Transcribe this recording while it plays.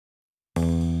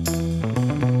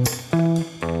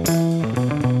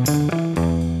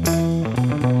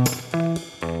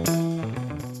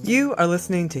You are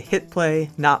listening to Hit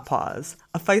Play, Not Pause,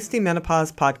 a feisty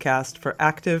menopause podcast for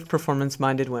active,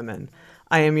 performance-minded women.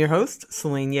 I am your host,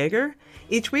 Celine Yeager.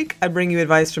 Each week, I bring you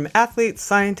advice from athletes,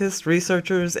 scientists,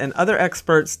 researchers, and other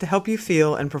experts to help you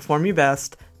feel and perform your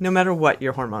best, no matter what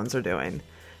your hormones are doing.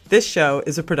 This show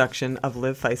is a production of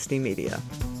Live Feisty Media.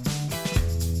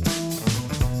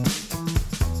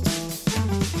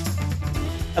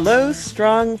 Hello,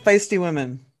 strong, feisty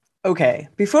women. Okay,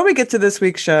 before we get to this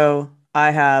week's show,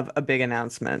 I have a big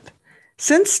announcement.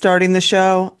 Since starting the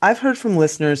show, I've heard from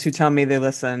listeners who tell me they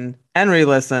listen and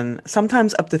re-listen,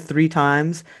 sometimes up to 3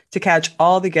 times, to catch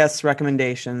all the guests'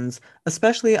 recommendations,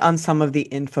 especially on some of the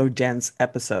info-dense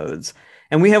episodes.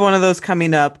 And we have one of those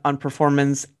coming up on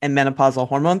performance and menopausal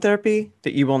hormone therapy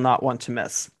that you will not want to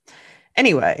miss.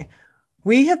 Anyway,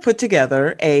 we have put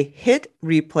together a Hit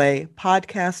Replay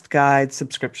podcast guide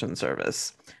subscription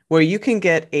service where you can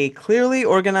get a clearly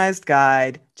organized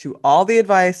guide to all the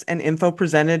advice and info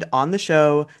presented on the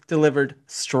show delivered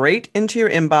straight into your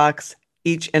inbox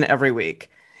each and every week.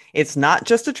 It's not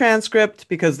just a transcript,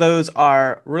 because those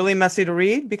are really messy to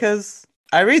read, because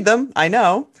I read them, I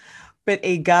know, but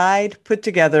a guide put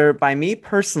together by me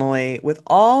personally with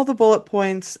all the bullet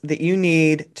points that you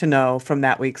need to know from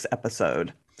that week's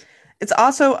episode. It's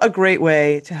also a great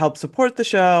way to help support the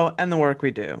show and the work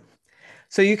we do.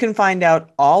 So you can find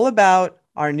out all about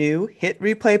our new Hit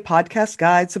Replay podcast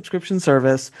guide subscription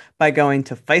service by going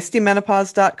to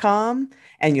feistymenopause.com,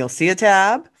 and you'll see a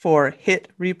tab for Hit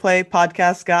Replay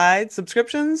podcast guide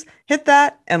subscriptions. Hit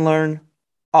that and learn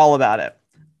all about it.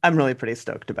 I'm really pretty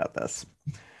stoked about this.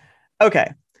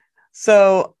 Okay,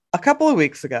 so a couple of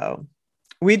weeks ago,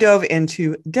 we dove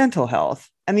into dental health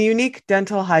and the unique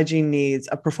dental hygiene needs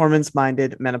of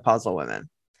performance-minded menopausal women.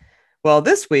 Well,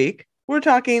 this week, we're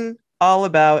talking all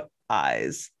about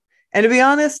eyes. And to be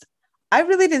honest, I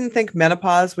really didn't think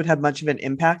menopause would have much of an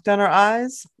impact on our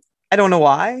eyes. I don't know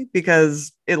why,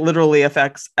 because it literally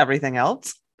affects everything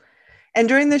else. And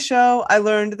during the show, I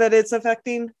learned that it's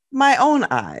affecting my own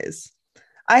eyes.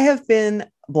 I have been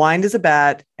blind as a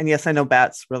bat, and yes, I know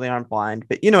bats really aren't blind,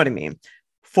 but you know what I mean.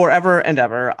 Forever and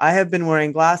ever. I have been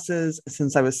wearing glasses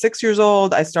since I was 6 years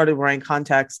old. I started wearing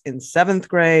contacts in 7th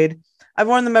grade. I've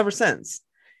worn them ever since.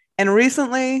 And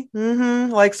recently,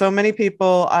 like so many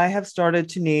people, I have started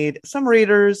to need some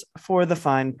readers for the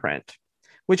fine print,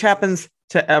 which happens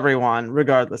to everyone,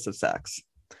 regardless of sex.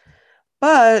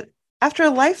 But after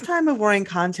a lifetime of wearing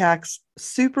contacts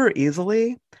super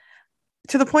easily,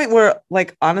 to the point where,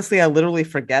 like, honestly, I literally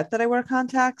forget that I wear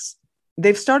contacts,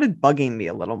 they've started bugging me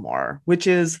a little more, which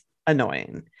is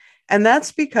annoying. And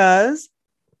that's because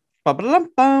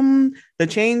the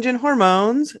change in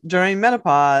hormones during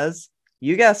menopause,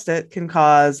 you guessed it, can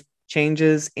cause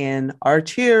changes in our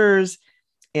tears,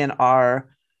 in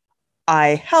our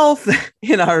eye health,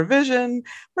 in our vision,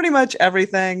 pretty much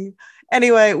everything.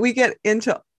 Anyway, we get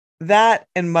into that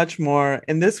and much more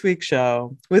in this week's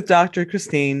show with Dr.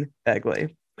 Christine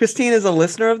Begley. Christine is a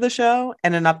listener of the show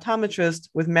and an optometrist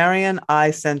with Marion Eye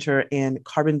Center in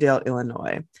Carbondale,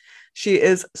 Illinois. She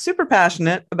is super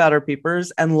passionate about her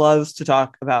peepers and loves to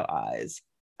talk about eyes.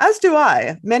 As do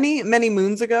I. Many, many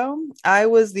moons ago, I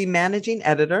was the managing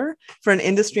editor for an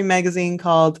industry magazine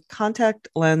called Contact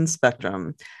Lens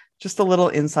Spectrum. Just a little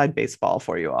inside baseball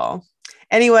for you all.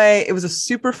 Anyway, it was a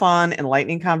super fun,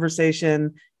 enlightening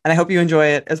conversation, and I hope you enjoy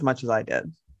it as much as I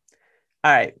did.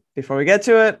 All right, before we get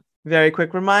to it, very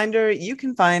quick reminder, you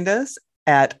can find us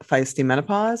at Feisty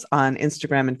Menopause on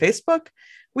Instagram and Facebook.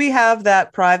 We have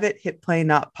that private Hit Play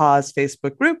Not Pause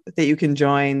Facebook group that you can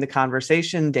join the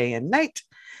conversation day and night.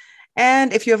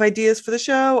 And if you have ideas for the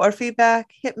show or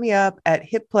feedback, hit me up at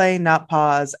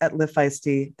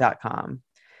hitplaynotpause@livefeisty.com.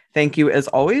 Thank you, as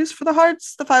always, for the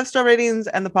hearts, the 5-star ratings,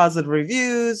 and the positive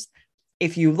reviews.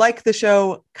 If you like the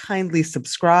show, kindly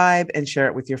subscribe and share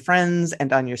it with your friends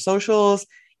and on your socials.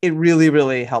 It really,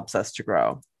 really helps us to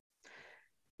grow.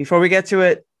 Before we get to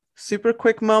it, super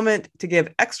quick moment to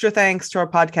give extra thanks to our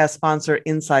podcast sponsor,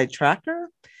 Inside Tracker.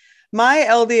 My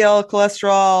LDL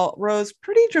cholesterol rose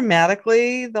pretty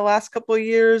dramatically the last couple of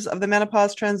years of the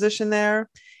menopause transition there,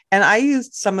 and I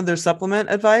used some of their supplement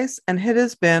advice, and it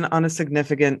has been on a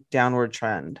significant downward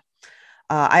trend.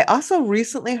 I also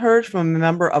recently heard from a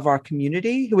member of our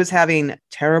community who was having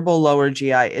terrible lower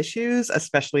GI issues,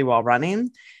 especially while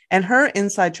running, and her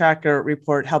Inside Tracker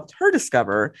report helped her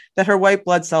discover that her white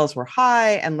blood cells were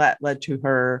high, and that led to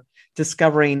her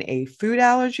discovering a food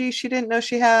allergy she didn't know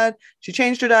she had. She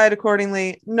changed her diet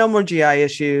accordingly. No more GI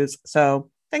issues. So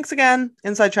thanks again,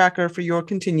 Inside Tracker, for your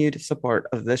continued support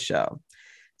of this show.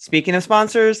 Speaking of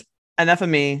sponsors, enough of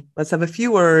me. Let's have a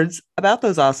few words about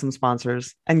those awesome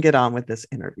sponsors and get on with this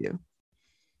interview.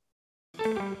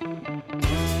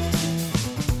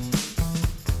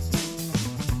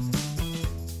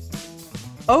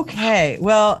 Okay.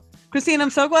 Well, Christine, I'm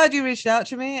so glad you reached out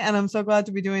to me, and I'm so glad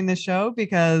to be doing this show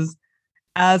because,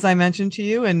 as I mentioned to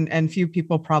you, and few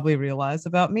people probably realize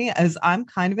about me, as I'm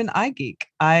kind of an eye geek.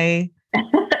 I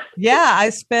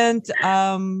spent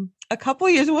a couple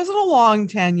of years. It wasn't a long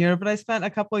tenure, but I spent a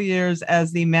couple of years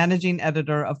as the managing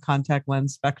editor of Contact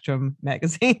Lens Spectrum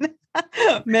magazine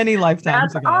many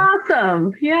lifetimes That's ago.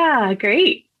 awesome. Yeah,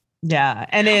 great. Yeah,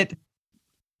 and it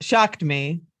shocked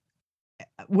me.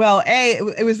 Well,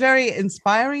 it was very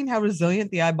inspiring how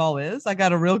resilient the eyeball is. I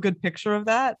got a real good picture of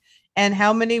that, and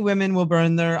how many women will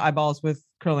burn their eyeballs with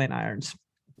curling irons.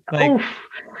 Like, Oof.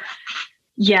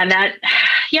 Yeah,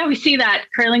 we see that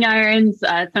curling irons,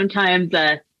 sometimes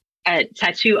a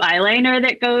tattoo eyeliner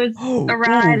that goes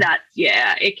awry.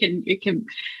 It can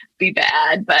be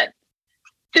bad, but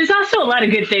there's also a lot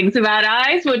of good things about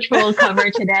eyes, which we'll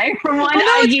cover today from one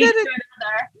eye geek to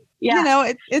another.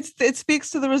 Yeah. It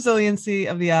speaks to the resiliency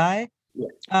of the eye.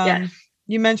 Yes.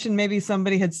 You mentioned maybe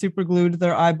somebody had super glued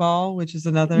their eyeball, which is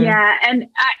another. Yeah, and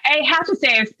I have to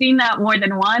say I've seen that more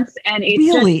than once, and it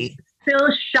really still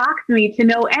shocks me to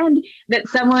no end that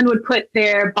someone would put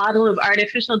their bottle of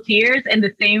artificial tears in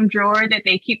the same drawer that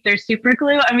they keep their super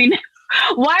glue. I mean,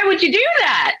 why would you do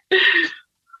that?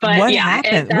 But what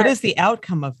happened? What is the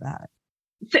outcome of that?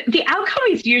 So the outcome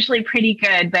is usually pretty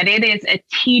good, but it is a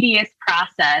tedious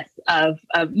process of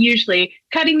usually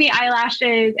cutting the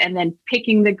eyelashes and then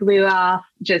picking the glue off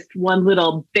just one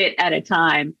little bit at a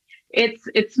time.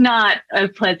 It's not a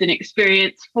pleasant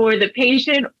experience for the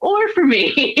patient or for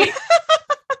me.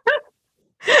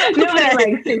 Nobody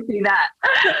likes to see that.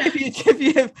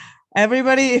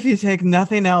 If you take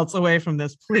nothing else away from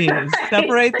this, please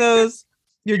separate those.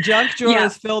 Your junk drawer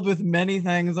is filled with many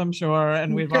things, I'm sure,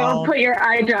 and don't put your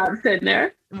eye drops in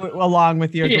there along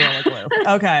with your Gorilla Glue.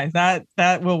 Okay,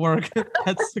 that will work.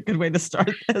 That's a good way to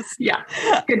start this. Yeah,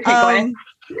 good takeaway.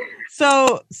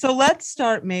 So let's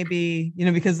start maybe,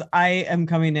 because I am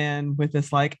coming in with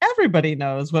this, like, everybody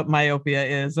knows what myopia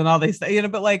is and all these things,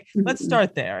 but like, let's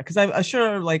start there. Because I'm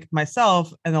sure, like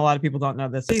myself, and a lot of people don't know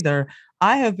this either,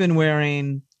 I have been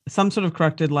wearing some sort of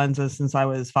corrected lenses since I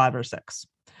was 5 or 6.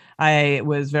 I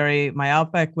was very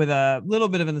myopic with a little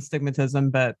bit of an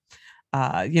astigmatism, but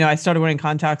I started wearing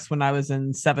contacts when I was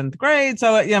in 7th grade.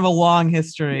 So I have a long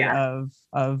history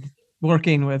of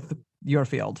working with your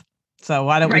field. So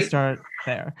why don't we start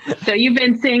there? So you've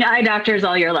been seeing eye doctors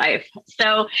all your life.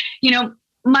 So,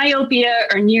 myopia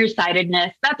or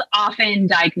nearsightedness, that's often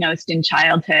diagnosed in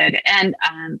childhood. And,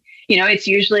 it's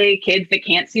usually kids that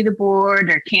can't see the board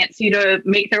or can't see to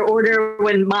make their order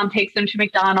when mom takes them to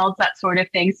McDonald's, that sort of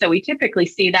thing. So we typically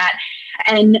see that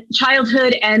in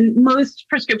childhood, and most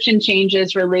prescription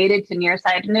changes related to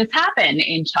nearsightedness happen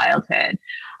in childhood.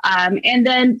 And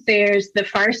then there's the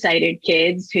farsighted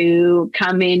kids who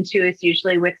come into us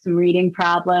usually with some reading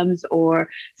problems, or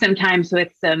sometimes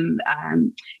with some,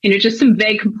 just some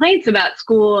vague complaints about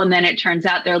school. And then it turns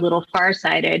out they're a little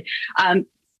farsighted,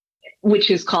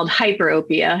 which is called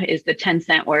hyperopia, is the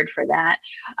 10-cent word for that.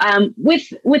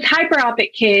 With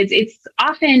hyperopic kids, it's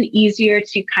often easier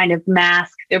to kind of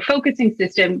mask their focusing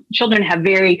system. Children have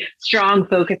very strong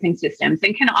focusing systems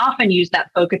and can often use that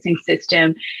focusing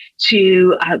system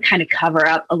to kind of cover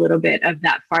up a little bit of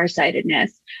that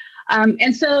farsightedness.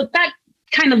 And so that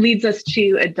kind of leads us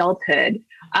to adulthood.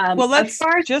 Well,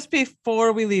 just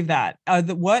before we leave that,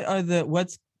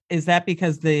 is that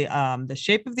because the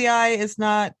shape of the eye is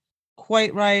not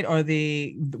quite right, or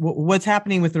what's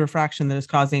happening with the refraction that is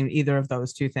causing either of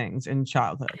those two things in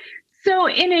childhood? So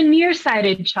in a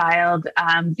nearsighted child,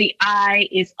 the eye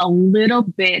is a little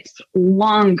bit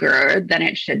longer than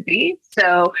it should be.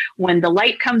 So when the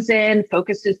light comes in,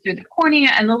 focuses through the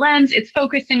cornea and the lens, it's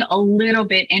focusing a little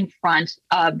bit in front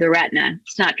of the retina.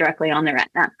 It's not directly on the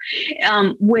retina.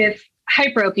 With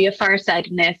hyperopia,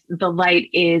 farsightedness, the light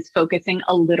is focusing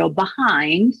a little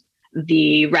behind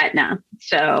the retina.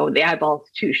 So the eyeball's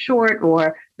too short,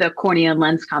 or the cornea and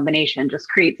lens combination just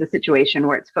creates a situation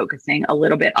where it's focusing a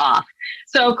little bit off.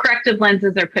 So corrective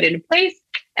lenses are put into place,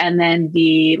 and then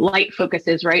the light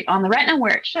focuses right on the retina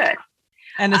where it should.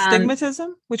 And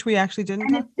astigmatism, which we actually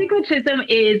didn't. And astigmatism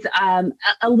is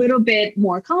a little bit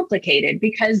more complicated,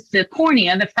 because the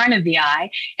cornea, the front of the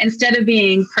eye, instead of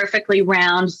being perfectly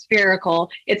round, spherical,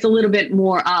 it's a little bit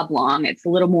more oblong. It's a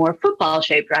little more football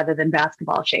shaped rather than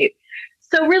basketball shaped.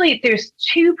 So really, there's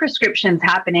two prescriptions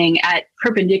happening at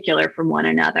perpendicular from one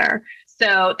another.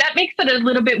 So that makes it a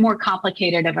little bit more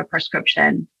complicated of a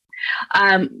prescription.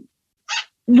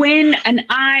 when an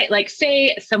eye, like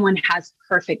say someone has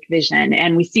perfect vision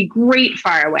and we see great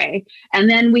far away, and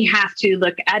then we have to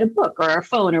look at a book or a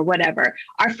phone or whatever,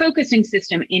 our focusing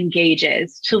system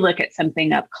engages to look at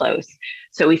something up close.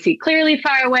 So we see clearly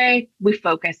far away, we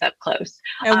focus up close.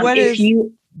 And what is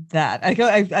that?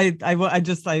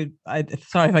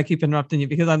 Sorry if I keep interrupting you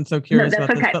because I'm so curious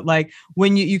about this, but like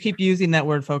when you keep using that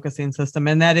word focusing system,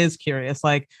 and that is curious,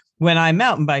 like when I'm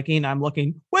mountain biking, I'm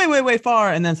looking way, way, way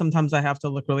far. And then sometimes I have to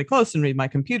look really close and read my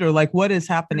computer. Like what is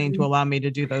happening to allow me to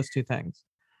do those two things?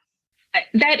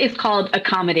 That is called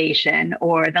accommodation,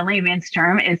 or the layman's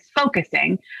term is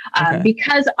focusing.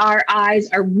 Because our eyes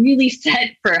are really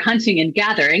set for hunting and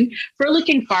gathering, for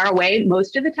looking far away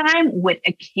most of the time with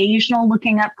occasional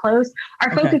looking up close.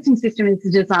 Our focusing system is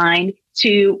designed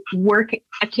to work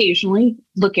occasionally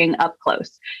looking up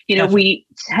close. We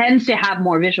tend to have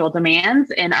more visual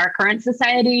demands in our current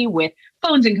society with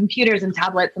phones and computers and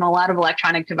tablets and a lot of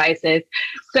electronic devices.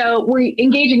 So we're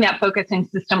engaging that focusing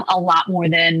system a lot more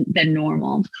than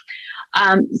normal.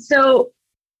 All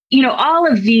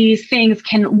of these things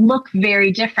can look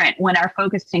very different when our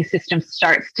focusing system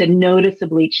starts to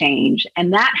noticeably change.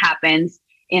 And that happens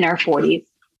in our 40s.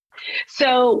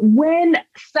 So when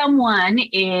someone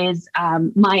is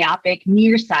myopic,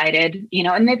 nearsighted,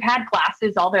 and they've had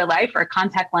glasses all their life or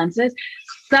contact lenses,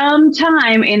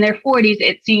 sometime in their 40s,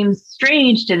 it seems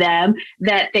strange to them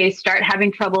that they start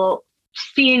having trouble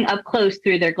seeing up close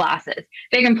through their glasses.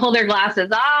 They can pull their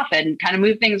glasses off and kind of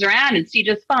move things around and see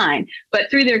just fine. But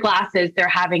through their glasses, they're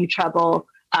having trouble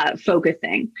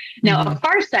focusing. Now, a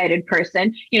farsighted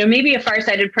person, maybe a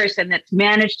farsighted person that's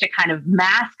managed to kind of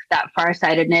mask that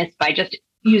farsightedness by just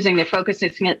using their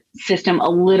focusing system a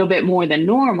little bit more than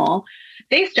normal,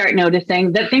 they start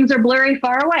noticing that things are blurry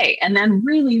far away and then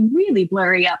really, really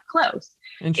blurry up close.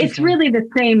 It's really the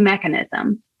same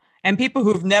mechanism. And people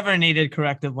who've never needed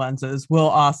corrective lenses will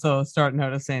also start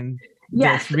noticing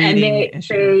this reading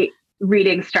issue.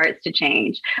 Reading starts to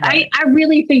change. Right. I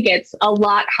really think it's a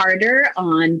lot harder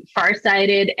on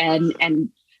farsighted and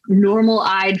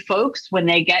normal-eyed folks when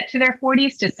they get to their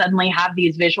 40s to suddenly have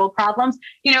these visual problems.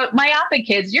 Myopic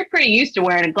kids, you're pretty used to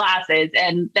wearing glasses,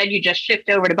 and then you just shift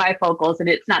over to bifocals and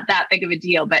it's not that big of a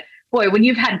deal. But boy, when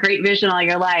you've had great vision all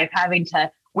your life, having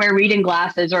to wear reading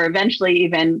glasses or eventually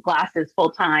even glasses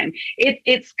full time,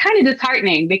 it's kind of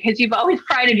disheartening because you've always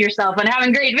prided yourself on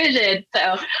having great vision.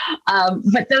 So,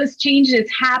 but those changes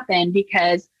happen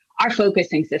because our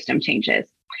focusing system changes.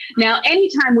 Now,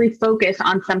 anytime we focus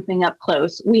on something up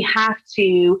close, we have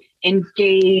to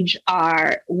engage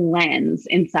our lens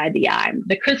inside the eye.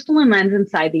 The crystalline lens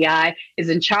inside the eye is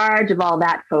in charge of all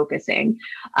that focusing.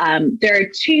 There are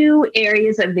two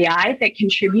areas of the eye that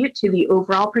contribute to the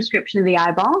overall prescription of the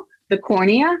eyeball: the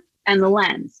cornea and the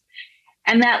lens.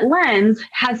 And that lens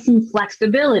has some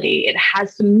flexibility. It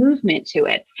has some movement to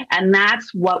it. And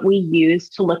that's what we use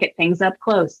to look at things up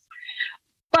close.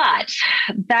 But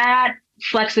that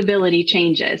flexibility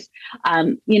changes.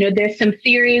 There's some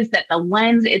theories that the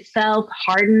lens itself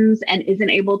hardens and isn't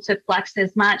able to flex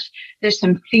as much. There's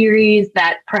some theories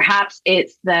that perhaps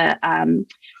it's the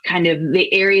kind of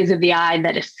the areas of the eye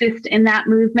that assist in that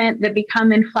movement that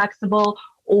become inflexible,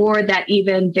 or that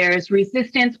even there's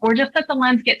resistance, or just that the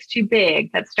lens gets too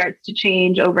big, that starts to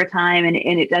change over time and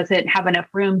it doesn't have enough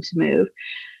room to move.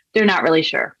 They're not really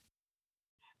sure.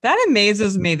 That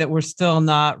amazes me that we're still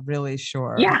not really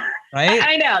sure. Yeah. Right?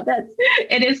 I know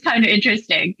it is kind of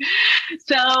interesting.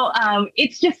 So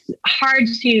it's just hard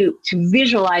to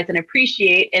visualize and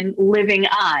appreciate in living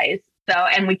eyes. So,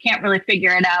 and we can't really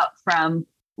figure it out from,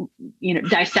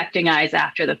 dissecting eyes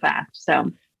after the fact.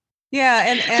 So, yeah.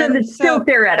 And so it's still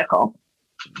theoretical.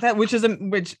 Which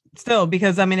still,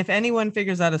 because if anyone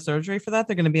figures out a surgery for that,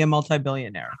 they're going to be a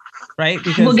multi-billionaire, right?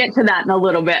 Because we'll get to that in a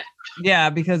little bit. Yeah.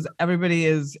 Because everybody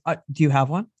is, do you have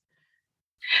one?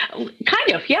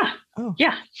 Kind of, yeah. Oh.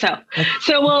 Yeah. So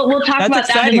we'll talk about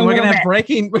exciting. that. We're gonna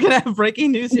have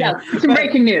breaking news here. Yeah, some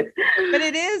breaking news. But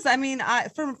it is.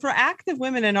 For active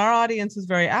women, and our audience is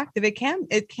very active.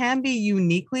 It can be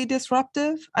uniquely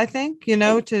disruptive. I think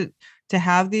to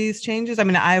have these changes.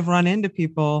 I've run into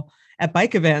people at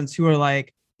bike events who are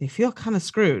like, they feel kind of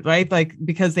screwed, right? Like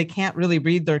because they can't really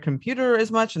read their computer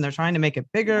as much, and they're trying to make it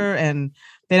bigger, and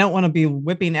they don't want to be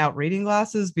whipping out reading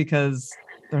glasses because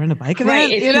they're in a bike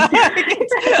event, right.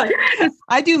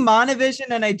 I do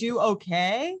monovision and I do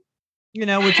okay,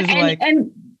 which is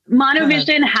and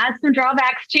monovision has some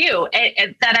drawbacks too,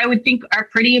 that I would think are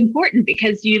pretty important,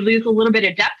 because you lose a little bit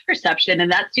of depth perception, and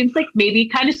that seems like maybe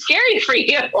kind of scary for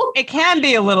you. It can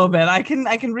be a little bit. I can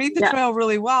read the trail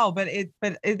really well, but it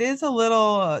is a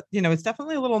little, it's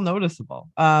definitely a little noticeable.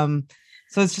 So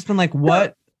it's just been like,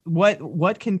 what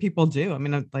what can people do? I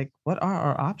mean, like, what are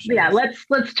our options? Yeah,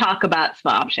 let's talk about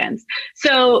some options.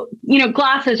 So,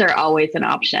 glasses are always an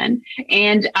option,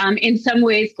 and in some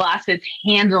ways, glasses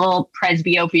handle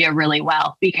presbyopia really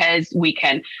well because we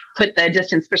can put the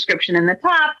distance prescription in the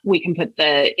top, we can put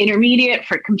the intermediate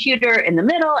for computer in the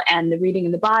middle, and the reading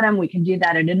in the bottom. We can do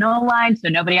that in a no line, so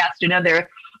nobody has to know their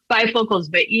bifocals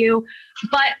but you.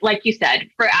 But like you said,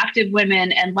 for active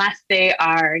women, unless they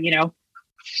are,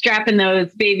 strapping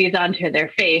those babies onto their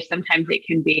face, sometimes it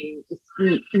can be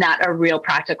just not a real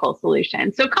practical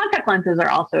solution. So contact lenses are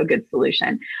also a good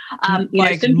solution.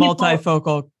 Like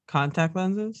multifocal contact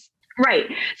lenses? Right.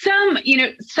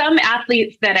 Some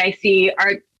athletes that I see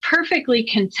are perfectly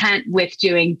content with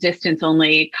doing distance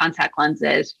only contact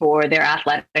lenses for their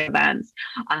athletic events.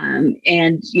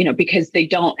 Because they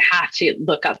don't have to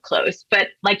look up close. But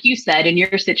like you said, in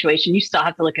your situation, you still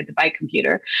have to look at the bike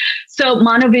computer. So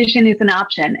monovision is an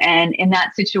option. And in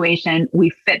that situation,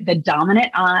 we fit the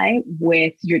dominant eye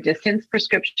with your distance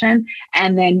prescription,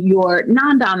 and then your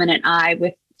non-dominant eye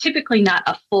with typically not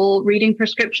a full reading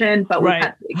prescription, but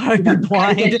right. I'd be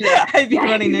blind. I'd be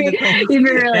running into things.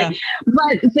 Really. Yeah.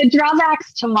 But the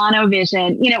drawbacks to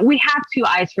monovision, we have two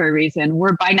eyes for a reason.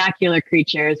 We're binocular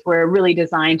creatures. We're really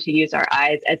designed to use our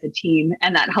eyes as a team,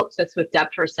 and that helps us with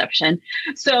depth perception.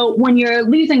 So when you're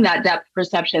losing that depth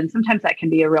perception, sometimes that can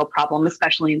be a real problem,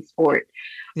 especially in sport.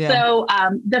 Yeah. So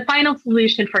the final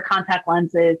solution for contact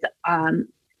lenses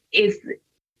is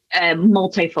a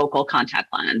multifocal contact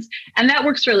lens. And that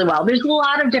works really well. There's a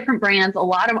lot of different brands, a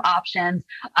lot of options.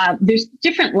 There's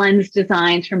different lens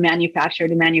designs from manufacturer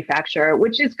to manufacturer,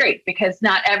 which is great because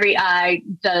not every eye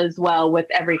does well with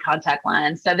every contact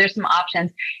lens. So there's some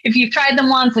options. If you've tried them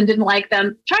once and didn't like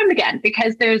them, try them again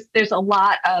because there's a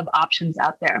lot of options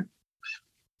out there.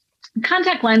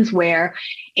 Contact lens wear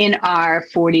in our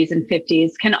 40s and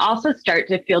 50s can also start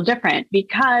to feel different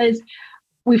because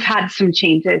we've had some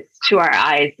changes to our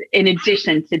eyes in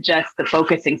addition to just the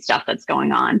focusing stuff that's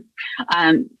going on.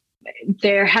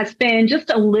 There has been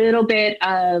just a little bit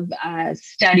of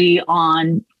study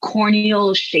on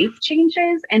corneal shape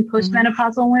changes in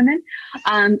postmenopausal women.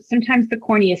 Sometimes the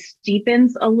cornea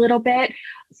steepens a little bit.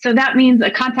 So that means a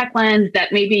contact lens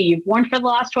that maybe you've worn for the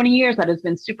last 20 years that has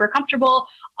been super comfortable,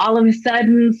 all of a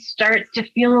sudden starts to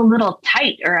feel a little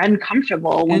tight or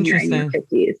uncomfortable when you're in your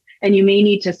 50s. And you may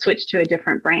need to switch to a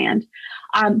different brand.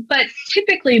 But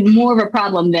typically more of a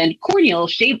problem than corneal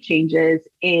shape changes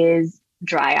is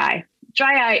dry eye.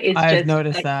 Dry eye is I've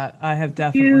noticed that. I have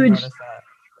definitely noticed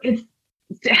that.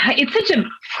 It's such a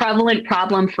prevalent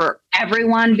problem for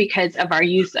everyone because of our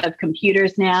use of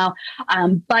computers now.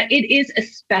 But it is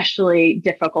especially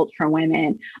difficult for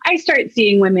women. I start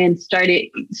seeing women start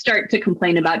to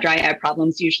complain about dry eye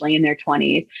problems usually in their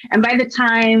 20s. And by the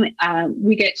time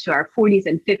we get to our 40s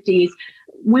and 50s,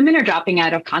 women are dropping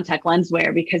out of contact lens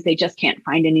wear because they just can't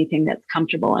find anything that's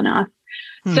comfortable enough.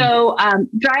 So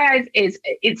dry eyes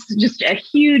it's just a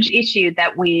huge issue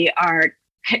that we are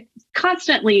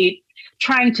constantly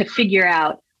trying to figure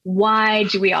out, why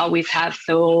do we always have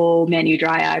so many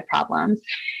dry eye problems?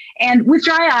 And with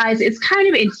dry eyes, it's kind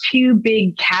of in two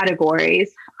big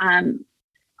categories.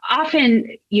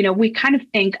 Often, we kind of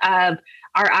think of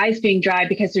our eyes being dry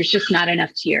because there's just not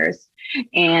enough tears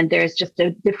and there's just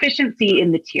a deficiency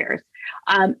in the tears.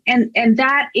 And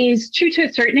that is true to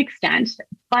a certain extent,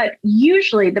 but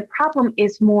usually the problem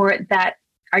is more that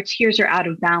our tears are out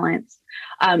of balance.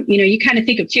 You kind of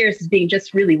think of tears as being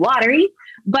just really watery,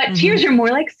 but tears are more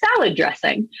like salad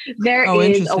dressing.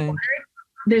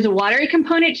 There's a watery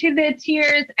component to the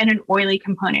tears and an oily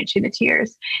component to the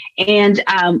tears. And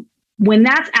when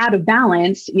that's out of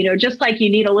balance, just like you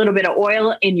need a little bit of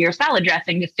oil in your salad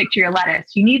dressing to stick to your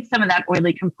lettuce, you need some of that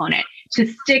oily component to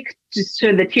stick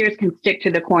so the tears can stick to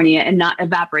the cornea and not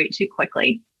evaporate too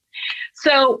quickly.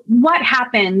 So what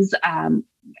happens,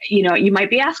 you might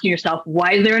be asking yourself,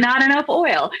 why is there not enough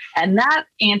oil? And that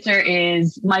answer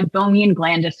is meibomian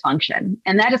gland dysfunction.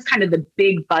 And that is kind of the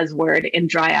big buzzword in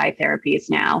dry eye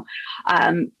therapies now.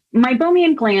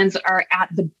 Meibomian glands are at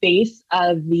the base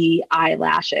of the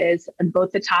eyelashes on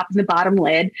both the top and the bottom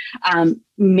lid.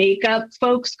 Makeup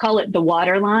folks call it the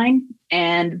waterline.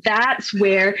 And that's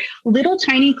where little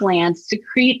tiny glands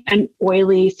secrete an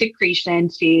oily secretion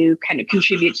to kind of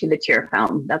contribute to the tear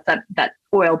film. That's that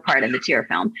oil part of the tear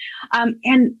film.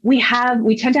 And we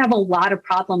tend to have a lot of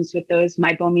problems with those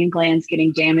meibomian glands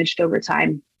getting damaged over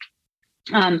time.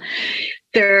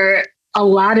 a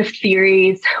lot of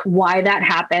theories why that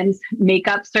happens.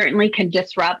 Makeup certainly can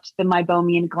disrupt the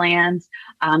meibomian glands.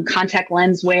 Contact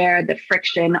lens wear, the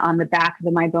friction on the back of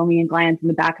the meibomian glands and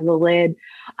the back of the lid.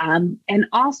 And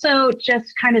also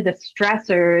just kind of the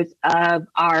stressors of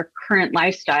our current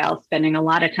lifestyle, spending a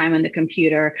lot of time on the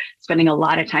computer, spending a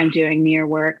lot of time doing mirror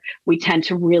work. We tend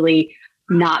to really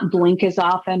not blink as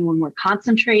often when we're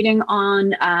concentrating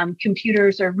on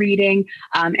computers or reading,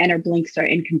 and our blinks are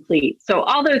incomplete. So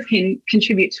all those can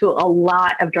contribute to a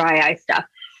lot of dry eye stuff.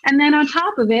 And then on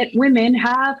top of it, women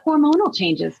have hormonal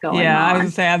changes going on. Yeah, I was going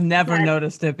to say, I've never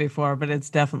noticed it before, but it's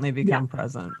definitely become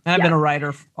present. And I've been a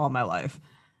writer all my life.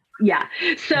 Yeah.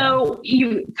 So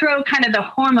you throw kind of the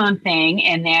hormone thing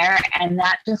in there, and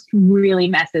that just really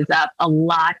messes up a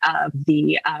lot of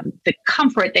the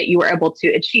comfort that you were able to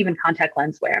achieve in contact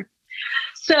lens wear.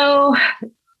 So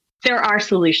there are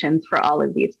solutions for all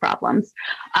of these problems.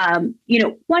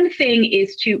 One thing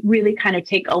is to really kind of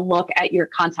take a look at your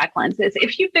contact lenses.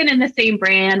 If you've been in the same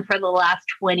brand for the last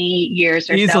 20 years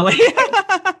or easily. so,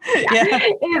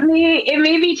 it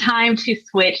may be time to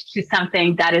switch to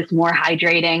something that is more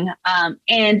hydrating.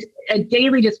 And a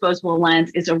daily disposable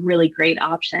lens is a really great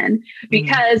option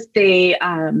because they,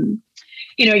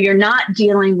 you're not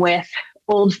dealing with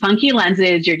old funky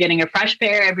lenses. You're getting a fresh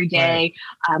pair every day.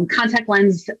 Right. Contact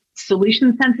lens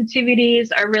solution sensitivities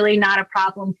are really not a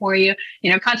problem for you.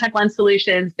 Contact lens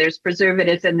solutions, there's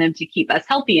preservatives in them to keep us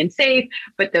healthy and safe,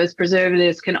 but those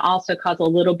preservatives can also cause a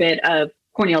little bit of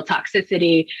corneal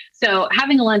toxicity. So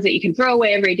having a lens that you can throw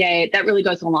away every day, that really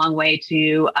goes a long way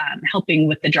to helping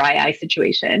with the dry eye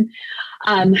situation.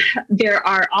 There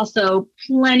are also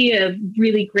plenty of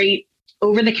really great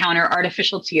over-the-counter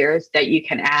artificial tears that you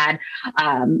can add.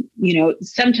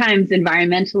 Sometimes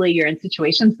environmentally, you're in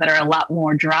situations that are a lot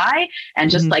more dry, and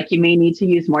just like you may need to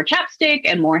use more chapstick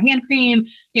and more hand cream,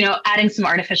 adding some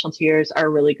artificial tears are a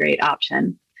really great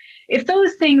option. If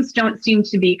those things don't seem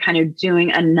to be kind of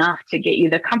doing enough to get you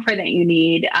the comfort that you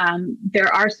need,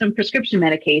 there are some prescription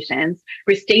medications.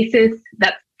 Restasis,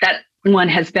 that one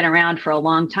has been around for a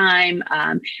long time.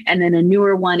 And then a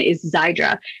newer one is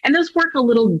Xiidra. And those work a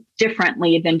little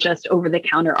differently than just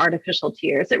over-the-counter artificial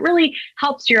tears. It really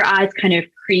helps your eyes kind of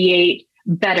create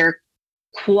better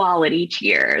quality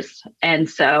tears. And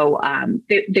so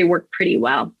they work pretty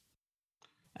well.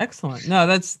 Excellent. No,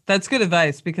 that's good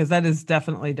advice, because that is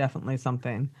definitely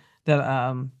something that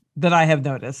I have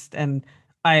noticed. And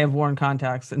I have worn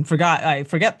contacts and I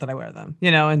forget that I wear them,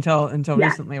 until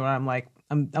recently, where I'm like,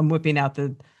 I'm whipping out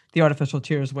the artificial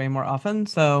tears way more often.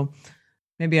 So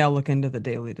maybe I'll look into the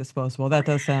daily disposable. That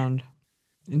does sound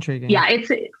intriguing. Yeah,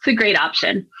 it's a great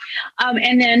option.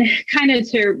 And then kind of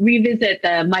to revisit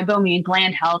the meibomian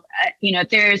gland health,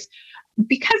 because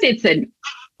it's an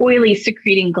oily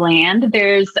secreting gland,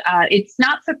 it's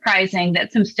not surprising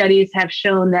that some studies have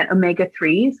shown that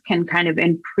omega-3s can kind of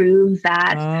improve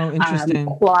that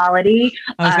quality.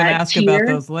 I was going to ask about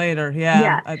those later.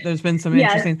 Yeah. There's been some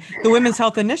interesting. The Women's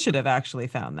Health Initiative actually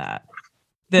found that.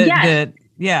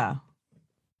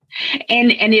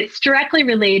 And it's directly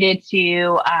related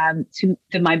to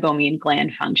the meibomian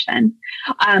gland function.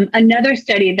 Another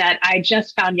study that I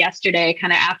just found yesterday,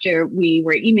 kind of after we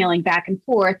were emailing back and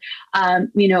forth,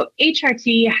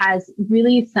 HRT has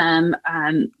really some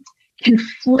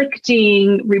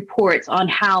conflicting reports on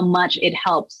how much it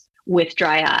helps with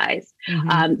dry eyes.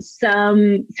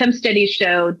 Some studies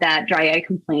show that dry eye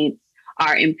complaints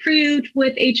are improved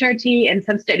with HRT, and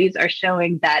some studies are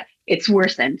showing that it's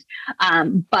worsened.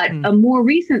 But a more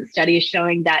recent study is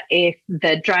showing that if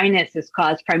the dryness is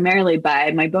caused primarily by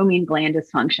meibomian gland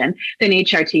dysfunction, then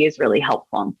HRT is really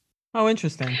helpful. Oh,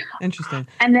 interesting. And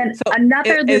then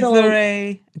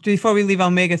before we leave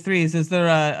omega-3s, is there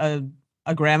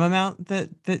a gram amount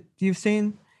that you've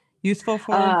seen useful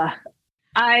for?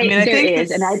 I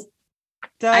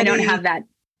don't have that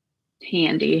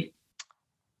handy.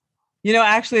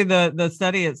 Actually, the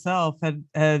study itself had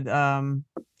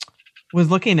was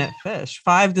looking at fish.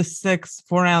 5 to 6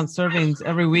 4-ounce servings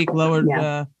every week lowered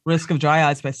the risk of dry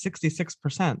eyes by 66%.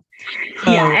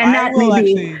 So and that I will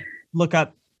actually look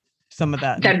up some of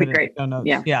that. That'd be great.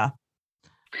 Yeah.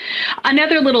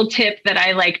 Another little tip that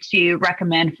I like to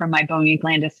recommend for meibomian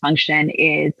gland dysfunction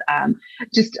is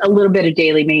just a little bit of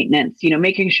daily maintenance.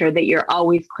 Making sure that you're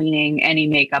always cleaning any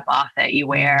makeup off that you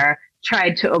wear.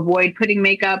 Tried to avoid putting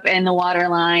makeup in the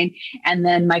waterline. And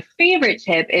then my favorite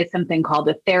tip is something called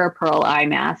a TheraPearl eye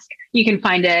mask. You can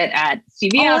find it at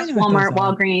CVS, Walmart,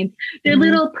 Walgreens. They're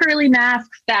little pearly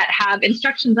masks that have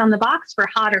instructions on the box for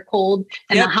hot or cold.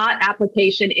 And the hot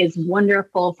application is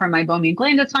wonderful for meibomian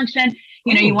gland dysfunction.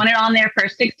 You know, you want it on there for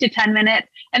 6 to 10 minutes.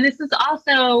 And this is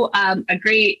also a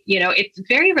great, it's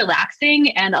very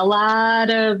relaxing. And a lot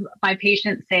of my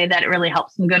patients say that it really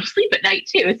helps them go to sleep at night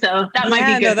too. So that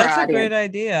might be good for our that's a audience. great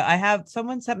idea.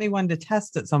 Someone sent me one to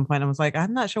test at some point. I was like,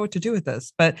 I'm not sure what to do with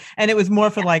this, and it was more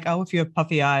for like, if you have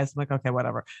puffy eyes, I'm like, okay,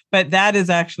 whatever. But that is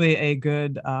actually a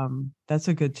good, that's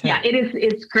a good tip. Yeah, it is.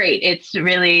 It's great. It's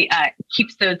really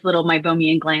keeps those little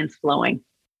meibomian glands flowing.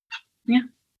 Yeah.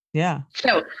 Yeah.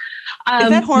 So is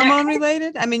that hormone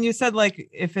related? I mean, you said like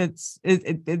if is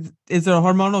there a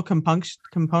hormonal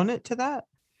component to that?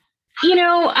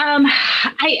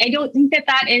 I don't think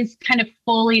that is kind of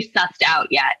fully sussed out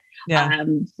yet. Yeah.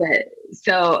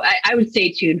 So I would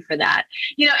stay tuned for that.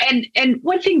 And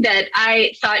one thing that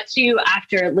I thought too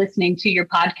after listening to your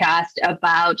podcast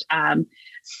about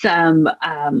some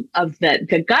of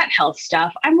the gut health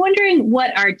stuff, I'm wondering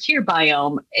what our tear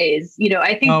biome is.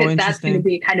 I think that's going to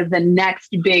be kind of the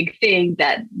next big thing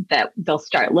that they'll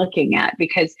start looking at,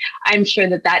 because I'm sure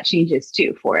that changes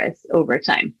too for us over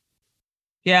time.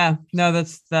 Yeah, no,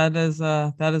 that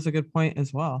is a good point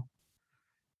as well.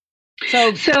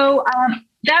 So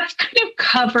that kind of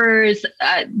covers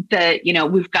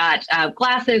we've got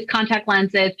glasses, contact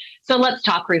lenses. So let's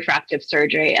talk refractive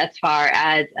surgery as far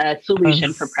as a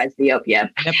solution for presbyopia.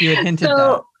 Yep, you had hinted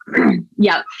that.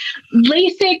 Yeah,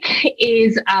 LASIK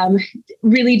is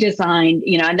really designed,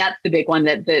 and that's the big one,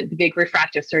 that the big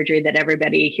refractive surgery that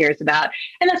everybody hears about,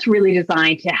 and that's really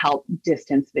designed to help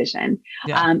distance vision.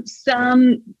 Yeah.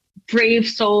 Some brave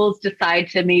souls decide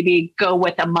to maybe go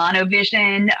with a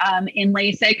monovision in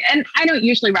LASIK, and I don't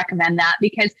usually recommend that,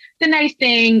 because the nice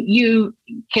thing you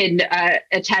can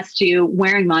attest to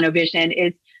wearing monovision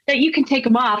is that you can take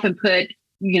them off and put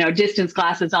distance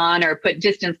glasses on, or put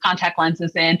distance contact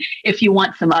lenses in if you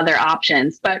want some other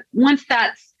options. But once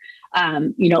that's,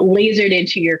 lasered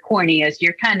into your corneas,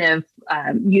 you're kind of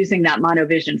using that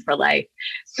monovision for life.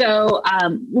 So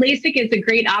LASIK is a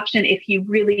great option if you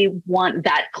really want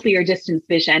that clear distance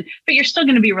vision, but you're still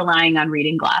going to be relying on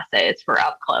reading glasses for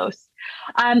up close.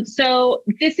 So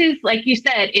this is, like you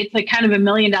said, it's a kind of $1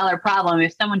 million problem.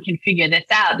 If someone can figure this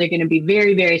out, they're going to be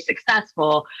very, very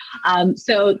successful.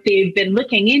 So they've been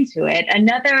looking into it.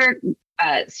 Another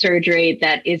surgery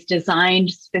that is designed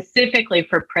specifically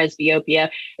for presbyopia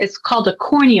is called a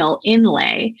corneal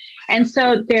inlay. And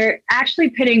so they're actually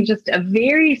putting just a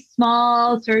very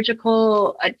small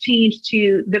surgical change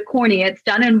to the cornea. It's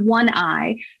done in one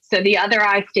eye, so the other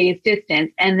eye stays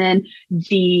distant. And then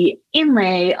the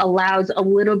inlay allows a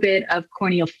little bit of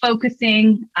corneal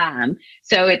focusing.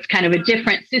 So it's kind of a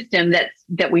different system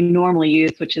that we normally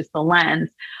use, which is the lens.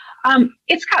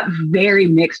 It's got very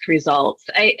mixed results.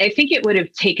 I think it would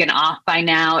have taken off by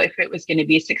now if it was going to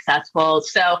be successful.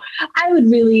 So I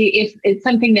would really, if it's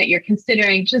something that you're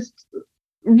considering, just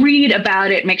read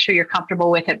about it, make sure you're comfortable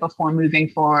with it before moving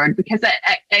forward, because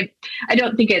I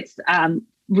don't think it's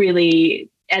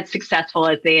really as successful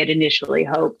as they had initially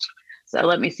hoped. So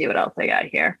let me see what else I got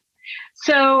here.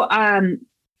 So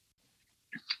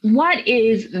what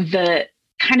is the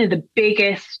kind of the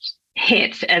biggest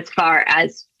hit as far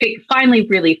as finally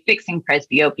really fixing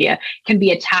presbyopia can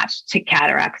be attached to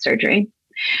cataract surgery.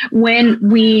 When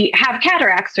we have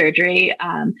cataract surgery,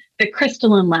 the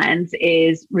crystalline lens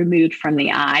is removed from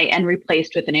the eye and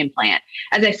replaced with an implant.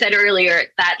 As I said earlier,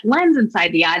 that lens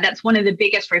inside the eye, that's one of the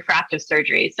biggest refractive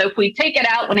surgeries. So if we take it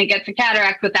out when it gets a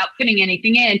cataract without putting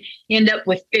anything in, you end up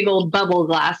with big old bubble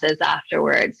glasses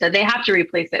afterwards. So they have to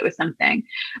replace it with something.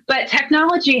 But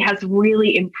technology has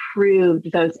really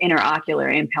improved those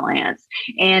interocular implants.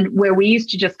 And where we used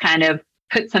to just kind of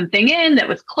put something in that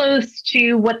was close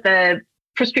to what the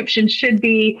prescription should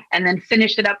be and then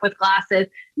finish it up with glasses,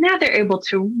 now they're able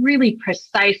to really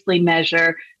precisely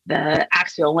measure the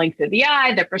axial length of the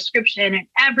eye, the prescription, and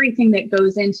everything that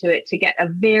goes into it to get a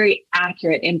very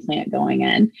accurate implant going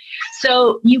in.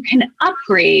 So you can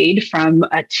upgrade from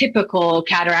a typical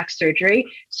cataract surgery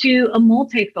to a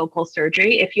multifocal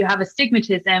surgery. If you have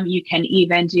astigmatism, you can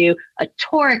even do a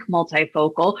toric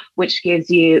multifocal, which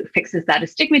fixes that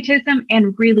astigmatism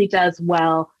and really does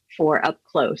well for up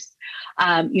close.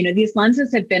 These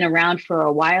lenses have been around for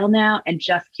a while now and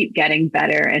just keep getting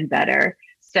better and better.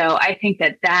 So I think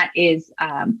that is,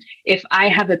 if I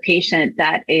have a patient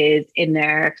that is in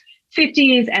their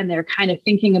 50s and they're kind of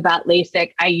thinking about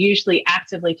LASIK, I usually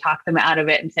actively talk them out of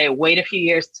it and say, wait a few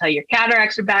years till your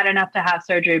cataracts are bad enough to have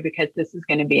surgery, because this is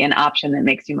going to be an option that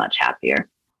makes you much happier.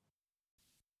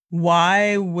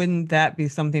 Why wouldn't that be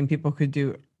something people could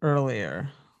do earlier?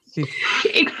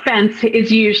 expense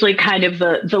is usually kind of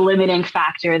the limiting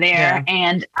factor there.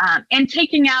 Yeah. And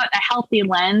taking out a healthy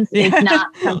lens is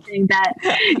not something that,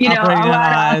 a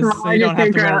lot of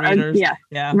ophthalmologists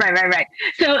Yeah. Right.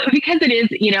 So because it is,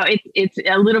 it's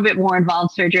a little bit more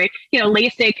involved surgery.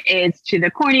 LASIK is to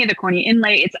the cornea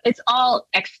inlay. It's all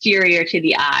exterior to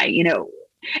the eye,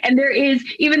 And there is,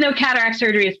 even though cataract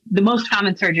surgery is the most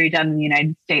common surgery done in the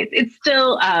United States, it's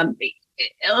still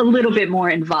a little bit more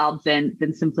involved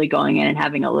than simply going in and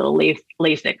having a little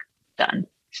LASIK done.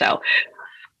 So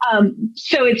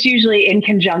it's usually in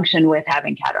conjunction with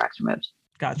having cataracts removed.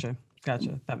 Gotcha.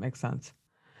 That makes sense.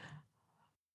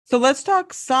 So let's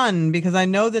talk sun, because I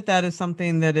know that is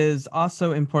something that is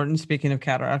also important. Speaking of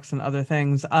cataracts and other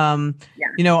things, our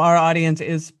audience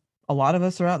is, a lot of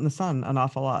us are out in the sun an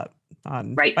awful lot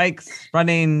on bikes,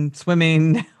 running,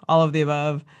 swimming, all of the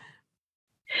above.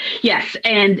 Yes.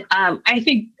 And I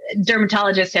think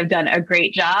dermatologists have done a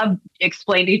great job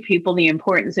explaining to people the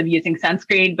importance of using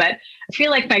sunscreen, but I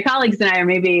feel like my colleagues and I are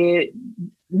maybe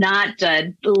not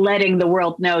letting the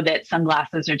world know that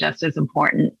sunglasses are just as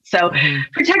important. So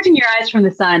protecting your eyes from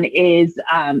the sun is,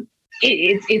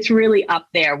 it's really up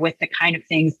there with the kind of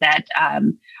things that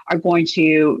are going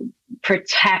to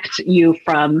protect you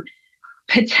from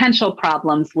potential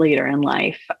problems later in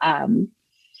life.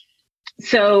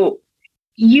 So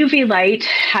UV light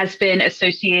has been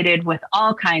associated with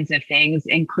all kinds of things,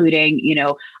 including,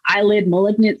 eyelid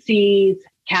malignancies,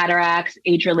 cataracts,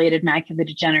 age-related macular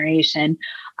degeneration,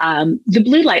 the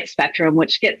blue light spectrum,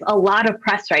 which gets a lot of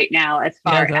press right now as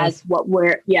far as what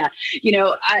we're,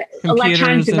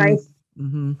 electronic device,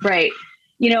 right.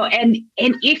 And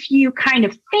if you kind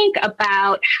of think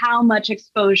about how much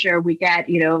exposure we get,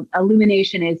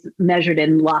 illumination is measured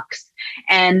in lux,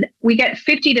 and we get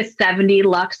 50 to 70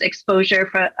 lux exposure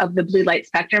of the blue light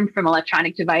spectrum from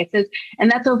electronic devices,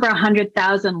 and that's over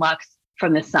 100,000 lux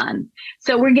from the sun.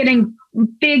 So we're getting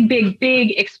big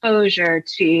exposure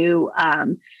to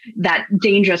that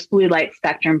dangerous blue light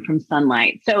spectrum from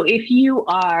sunlight. So if you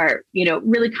are,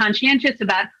 really conscientious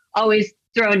about always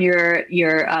throwing your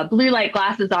blue light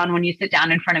glasses on when you sit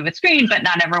down in front of a screen, but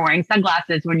not ever wearing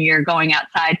sunglasses when you're going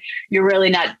outside, you're really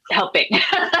not helping.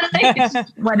 You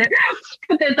just want to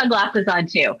put those sunglasses on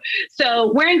too.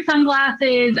 So wearing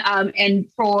sunglasses, and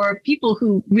for people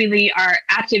who really are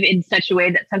active in such a way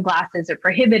that sunglasses are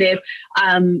prohibitive,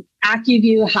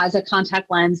 AccuView has a contact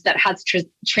lens that has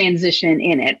transition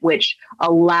in it, which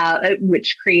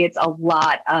creates a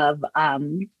lot of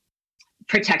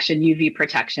protection, UV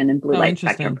protection and blue light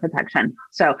spectrum protection.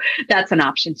 So that's an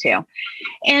option too.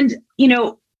 And,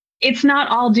 it's not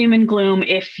all doom and gloom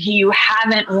if you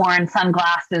haven't worn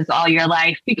sunglasses all your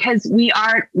life, because we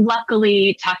are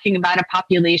luckily talking about a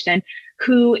population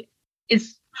who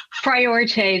is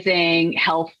prioritizing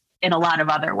health in a lot of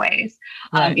other ways.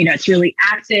 Right. It's really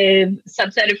active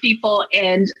subset of people,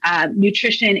 and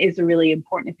nutrition is a really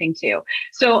important thing too.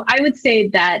 So I would say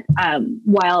that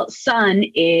while sun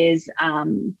is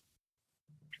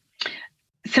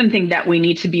something that we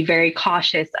need to be very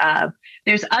cautious of,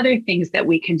 there's other things that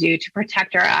we can do to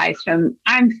protect our eyes from,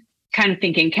 I'm kind of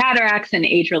thinking cataracts and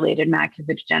age-related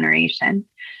macular degeneration.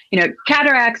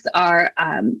 Cataracts are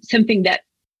something that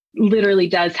literally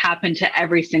does happen to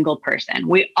every single person.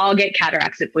 We all get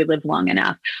cataracts if we live long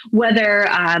enough. Whether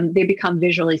they become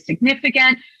visually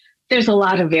significant, there's a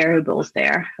lot of variables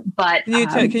there. But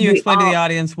can you explain to the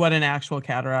audience what an actual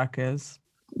cataract is?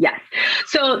 Yes.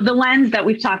 So the lens that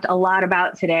we've talked a lot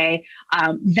about today,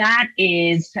 that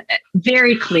is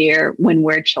very clear when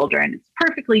we're children. It's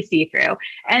perfectly see-through.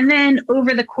 And then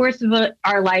over the course of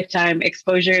our lifetime,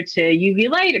 exposure to UV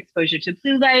light, exposure to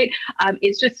blue light,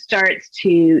 it just starts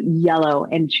to yellow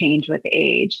and change with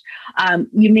age.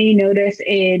 You may notice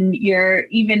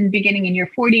even beginning in your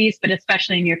 40s, but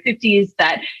especially in your 50s,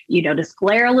 that you notice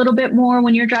glare a little bit more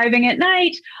when you're driving at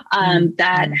night,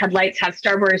 that headlights have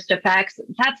starburst effects.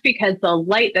 That's because the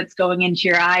light that's going into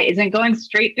your eye isn't going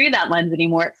straight through that lens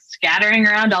anymore. It's scattering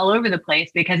around all over the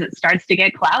place because it starts to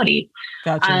get cloudy.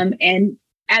 Gotcha. And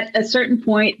at a certain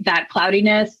point, that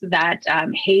cloudiness, that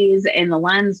haze in the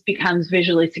lens becomes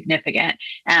visually significant,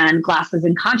 and glasses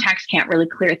and contacts can't really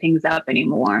clear things up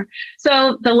anymore.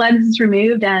 So the lens is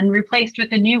removed and replaced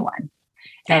with a new one.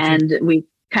 Gotcha. And we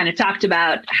kind of talked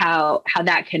about how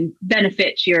that can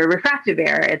benefit your refractive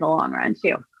error in the long run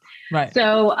too. Right.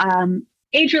 So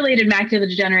age-related macular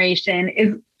degeneration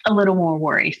is a little more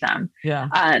worrisome. Yeah.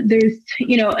 There's,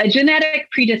 a genetic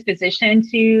predisposition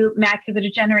to macular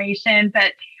degeneration,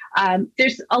 but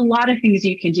There's a lot of things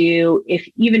you can do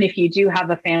even if you do have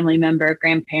a family member,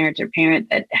 grandparent or parent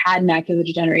that had macular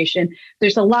degeneration.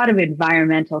 There's a lot of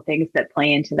environmental things that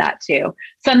play into that too.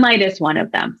 Sunlight is one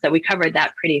of them. So we covered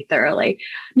that pretty thoroughly.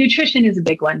 Nutrition is a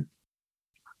big one.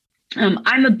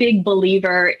 I'm a big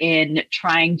believer in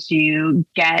trying to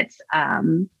get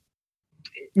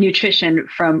nutrition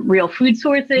from real food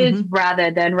sources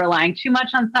rather than relying too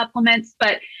much on supplements.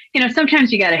 But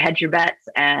sometimes you got to hedge your bets,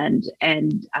 and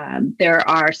there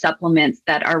are supplements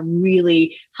that are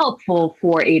really helpful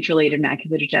for age-related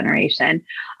macular degeneration.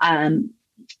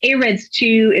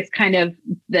 AREDS2 is kind of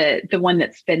the one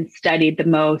that's been studied the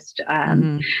most.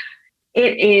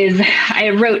 It is, I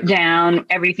wrote down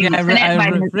everything. I've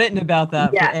written about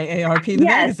that for AARP, the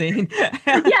magazine.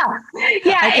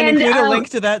 I can include a link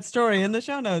to that story in the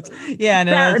show notes. Yeah, and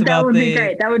that would be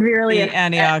great. That would be really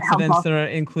antioxidants helpful. that are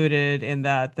included in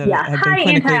that have high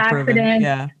been clinically proven.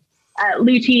 Yeah.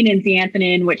 Lutein and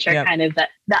zeaxanthin, which are kind of the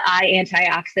eye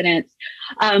antioxidants.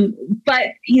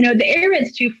 But, the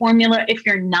AREDS2 formula, if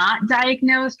you're not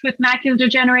diagnosed with macular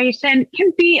degeneration,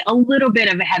 can be a little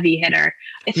bit of a heavy hitter.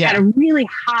 It's got a really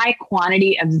high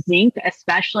quantity of zinc,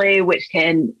 especially, which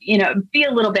can, be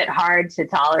a little bit hard to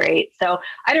tolerate. So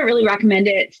I don't really recommend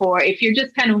it for if you're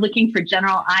just kind of looking for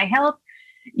general eye health.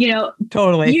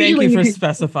 Totally. Thank you for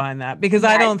specifying that, because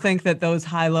I don't think that those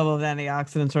high level of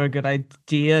antioxidants are a good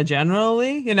idea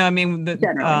generally.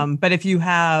 But if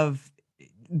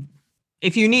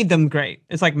you need them, great.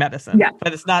 It's like medicine,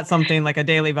 but it's not something like a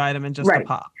daily vitamin just to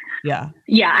pop. Yeah.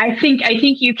 I think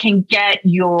you can get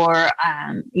your,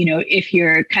 if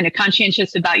you're kind of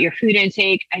conscientious about your food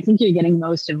intake, I think you're getting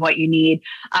most of what you need.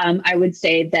 I would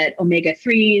say that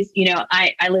omega-3s,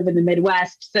 I live in the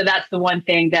Midwest, so that's the one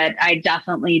thing that I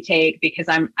definitely take, because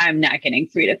I'm not getting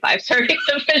 3 to 5 servings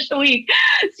of fish a week.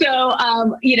 So,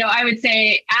 I would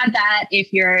say add that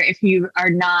if you are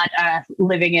not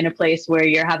living in a place where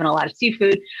you're having a lot of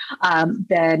seafood,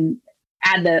 then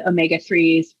add the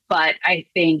omega-3s. But I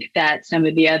think that some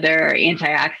of the other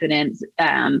antioxidants,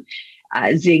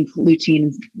 zinc,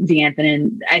 lutein,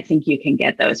 zeaxanthin, I think you can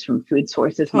get those from food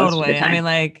sources. Totally. Most of the time. I mean,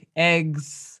 like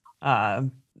eggs,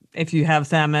 if you have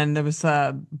salmon, there was,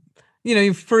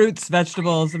 fruits,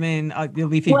 vegetables, your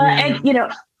leafy greens.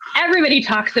 And, everybody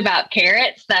talks about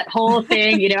carrots, that whole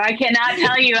thing. I cannot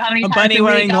tell you how many a times bunny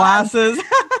wearing glasses.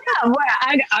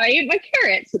 I eat my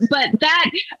carrots. But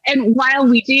and while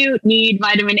we do need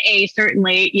vitamin A,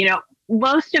 certainly,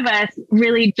 most of us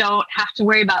really don't have to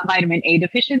worry about vitamin A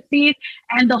deficiencies.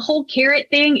 And the whole carrot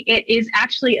thing, it is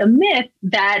actually a myth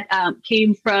that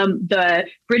came from the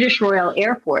British Royal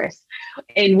Air Force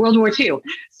in World War II.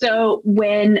 So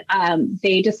when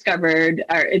they discovered,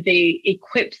 or they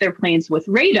equipped their planes with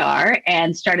radar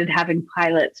and started having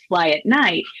pilots fly at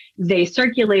night, they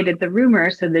circulated the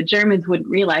rumor so the Germans wouldn't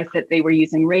realize that they were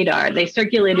using radar. They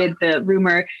circulated the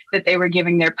rumor that they were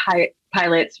giving their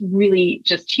pilots really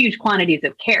just huge quantities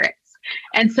of carrots.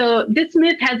 And so this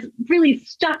myth has really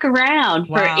stuck around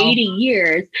for 80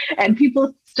 years, and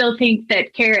people still think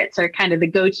that carrots are kind of the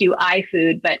go-to eye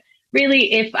food. But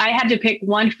really, if I had to pick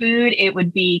one food, it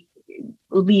would be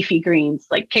leafy greens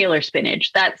like kale or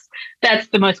spinach. That's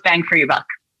the most bang for your buck.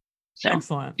 So,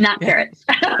 excellent. Not carrots.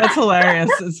 That's hilarious.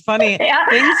 It's funny.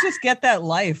 Things just get that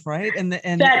life, right? And that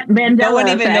Mandela no one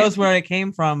even effect. knows where it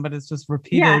came from, but it's just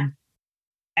repeated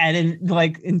and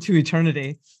into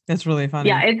eternity. That's really funny.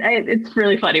 Yeah, it's a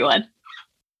really funny one.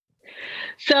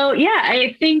 So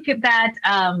I think that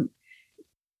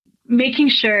making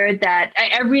sure that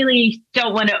I really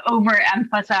don't want to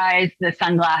overemphasize the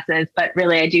sunglasses, but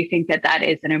really I do think that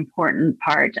is an important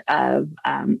part of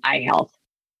eye health.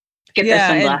 Get the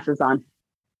sunglasses on.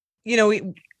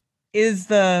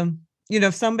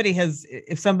 If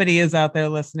somebody is out there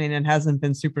listening and hasn't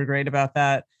been super great about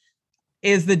that,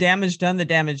 is the damage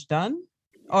done?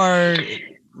 Or,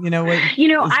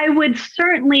 I would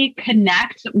certainly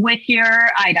connect with your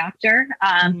eye doctor,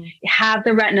 have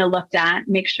the retina looked at,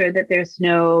 make sure that there's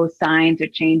no signs or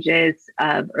changes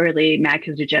of early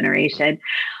macular degeneration.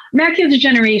 Macular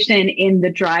degeneration in the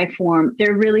dry form,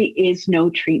 there really is no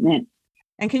treatment.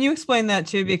 And can you explain that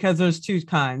too? Because there's two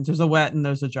kinds. There's a wet and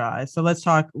there's a dry. So let's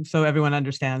talk so everyone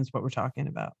understands what we're talking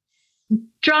about.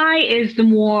 Dry is the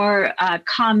more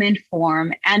common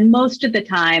form, and most of the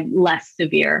time less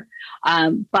severe,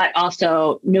 but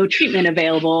also no treatment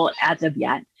available as of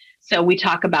yet. So we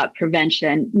talk about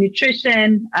prevention,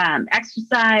 nutrition,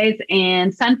 exercise,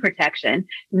 and sun protection,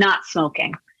 not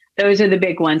smoking. Those are the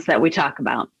big ones that we talk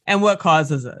about. And what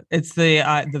causes it? It's the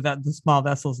small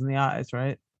vessels in the eyes,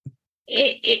 right?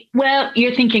 Well,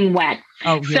 you're thinking wet.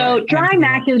 Oh, so dry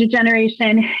macular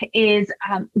degeneration is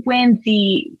when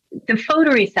the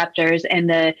photoreceptors and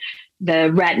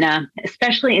the retina,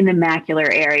 especially in the macular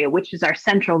area, which is our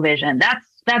central vision,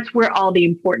 that's where all the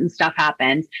important stuff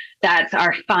happens. That's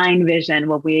our fine vision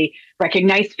when we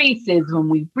recognize faces, when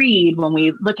we read, when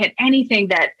we look at anything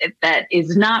that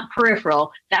is not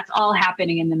peripheral. That's all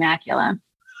happening in the macula.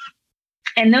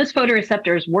 And those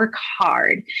photoreceptors work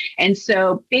hard. And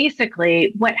so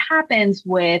basically what happens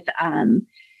with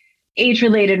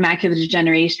age-related macular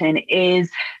degeneration is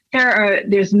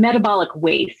there's metabolic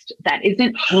waste that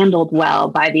isn't handled well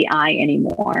by the eye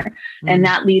anymore. And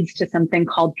that leads to something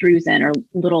called drusen, or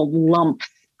little lumps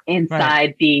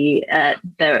inside the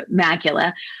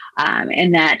macula.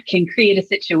 And that can create a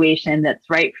situation that's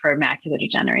ripe for macular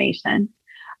degeneration.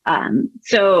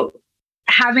 So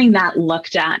having that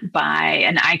looked at by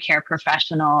an eye care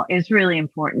professional is really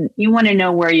important. You want to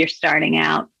know where you're starting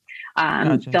out.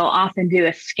 Gotcha. They'll often do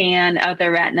a scan of the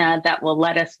retina that will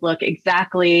let us look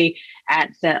exactly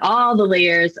at all the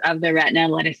layers of the retina,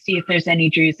 let us see if there's any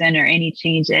drusen or any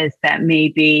changes that may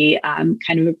be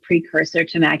kind of a precursor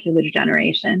to macular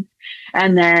degeneration.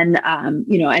 And then,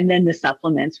 and then the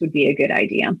supplements would be a good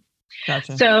idea.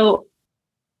 Gotcha. So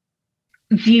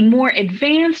the more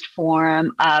advanced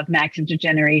form of macular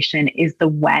degeneration is the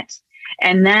wet.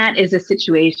 And that is a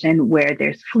situation where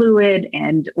there's fluid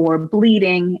and or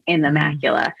bleeding in the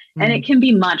macula. And it can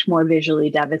be much more visually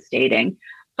devastating.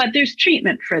 But there's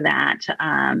treatment for that.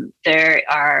 There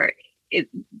are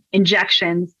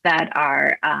injections that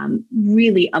are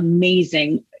really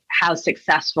amazing how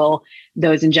successful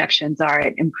those injections are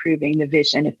at improving the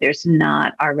vision if there's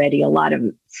not already a lot of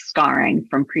scarring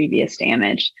from previous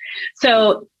damage.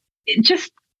 So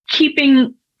just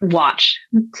keeping watch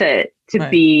to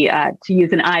be to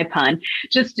use an eye pun,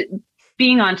 just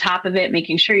being on top of it,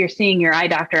 making sure you're seeing your eye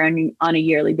doctor on a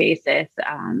yearly basis,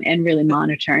 and really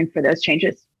monitoring for those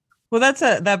changes. Well,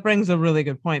 that brings a really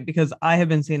good point, because I have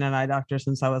been seeing an eye doctor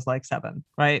since I was like 7,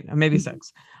 right? Or maybe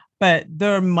 6. But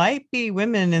there might be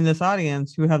women in this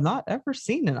audience who have not ever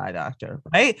seen an eye doctor,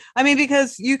 right? I mean,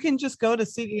 because you can just go to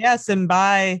CVS and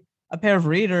buy a pair of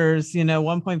readers,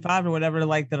 1.5 or whatever,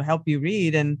 like that'll help you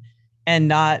read and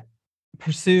not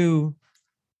pursue,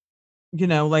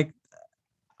 like,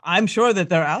 I'm sure that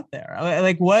they're out there.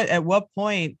 Like, at what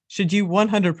point should you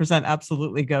 100%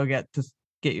 absolutely go get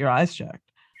your eyes checked?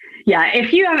 Yeah,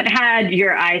 if you haven't had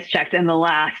your eyes checked in the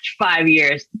last 5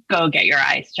 years, go get your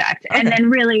eyes checked. Okay. And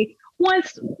then really,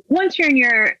 once you're in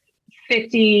your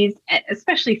 50s,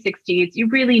 especially 60s, you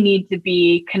really need to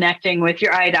be connecting with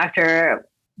your eye doctor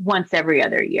once every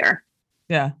other year.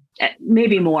 Yeah.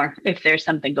 Maybe more if there's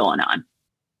something going on.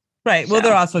 Right. Well,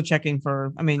 they're also checking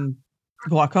for,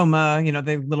 glaucoma,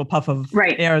 the little puff of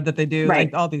air that they do,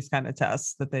 like all these kind of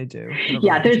tests that they do.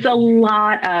 Yeah, there's a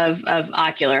lot of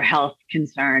ocular health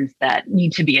concerns that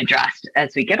need to be addressed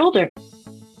as we get older.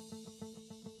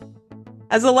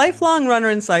 As a lifelong runner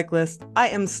and cyclist, I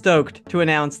am stoked to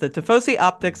announce that Tifosi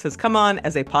Optics has come on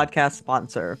as a podcast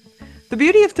sponsor. The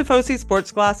beauty of Tifosi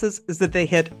sports glasses is that they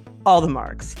hit all the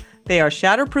marks. They are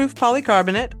shatterproof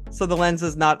polycarbonate, so the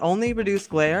lenses not only reduce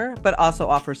glare, but also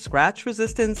offer scratch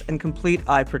resistance and complete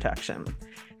eye protection.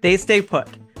 They stay put.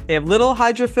 They have little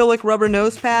hydrophilic rubber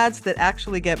nose pads that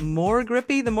actually get more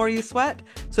grippy the more you sweat,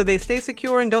 so they stay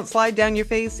secure and don't slide down your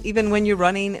face even when you're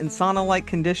running in sauna-like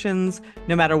conditions.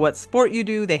 No matter what sport you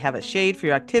do, they have a shade for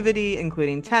your activity,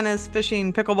 including tennis,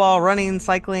 fishing, pickleball, running,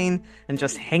 cycling, and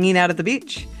just hanging out at the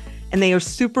beach. And they are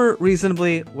super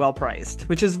reasonably well priced,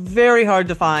 which is very hard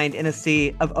to find in a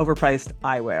sea of overpriced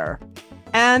eyewear.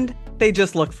 And they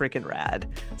just look freaking rad.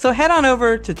 So head on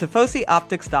over to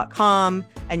TifosiOptics.com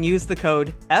and use the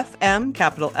code FM,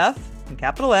 capital F and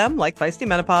capital M, like Feisty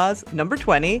Menopause, number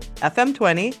 20,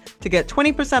 FM20, to get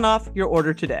 20% off your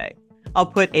order today. I'll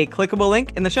put a clickable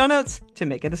link in the show notes to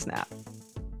make it a snap.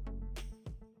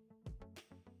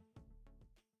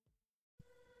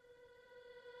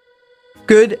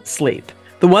 Good sleep.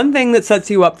 The one thing that sets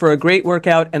you up for a great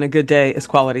workout and a good day is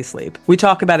quality sleep. We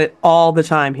talk about it all the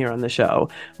time here on the show,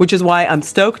 which is why I'm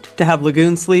stoked to have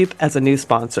Lagoon Sleep as a new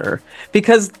sponsor.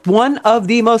 Because one of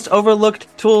the most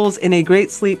overlooked tools in a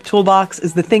great sleep toolbox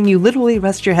is the thing you literally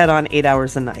rest your head on 8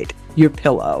 hours a night, your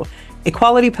pillow. A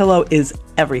quality pillow is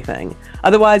everything.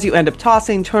 Otherwise, you end up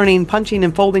tossing, turning, punching,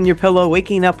 and folding your pillow,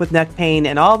 waking up with neck pain,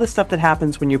 and all the stuff that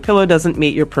happens when your pillow doesn't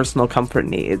meet your personal comfort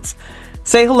needs.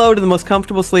 Say hello to the most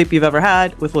comfortable sleep you've ever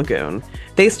had with Lagoon.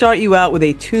 They start you out with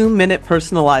a 2-minute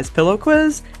personalized pillow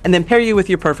quiz and then pair you with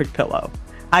your perfect pillow.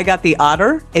 I got the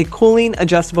Otter, a cooling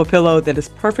adjustable pillow that is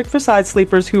perfect for side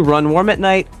sleepers who run warm at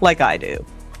night like I do.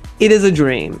 It is a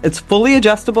dream. It's fully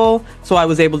adjustable, so I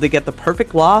was able to get the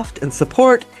perfect loft and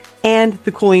support, and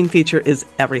the cooling feature is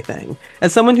everything.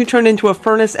 As someone who turned into a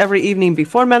furnace every evening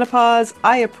before menopause,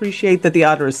 I appreciate that the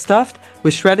Otter is stuffed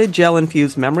with shredded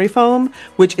gel-infused memory foam,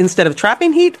 which instead of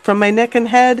trapping heat from my neck and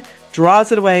head,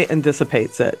 draws it away and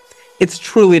dissipates it. It's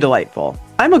truly delightful.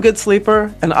 I'm a good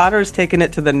sleeper, and Otter has taken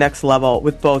it to the next level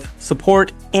with both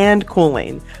support and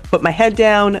cooling. Put my head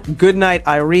down, good night,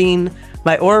 Irene.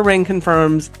 My Oura Ring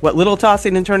confirms what little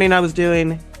tossing and turning I was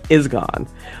doing is gone.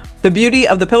 The beauty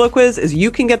of the Pillow Quiz is you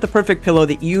can get the perfect pillow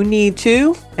that you need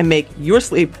to and make your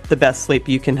sleep the best sleep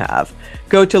you can have.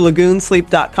 Go to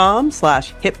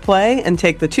lagoonsleep.com/hitplay and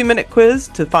take the 2-minute quiz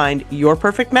to find your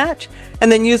perfect match,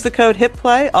 and then use the code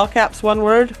HITPLAY, all caps one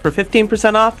word, for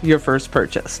 15% off your first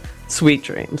purchase. Sweet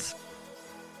dreams.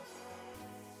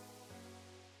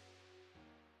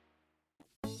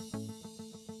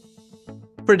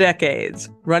 For decades,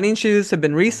 running shoes have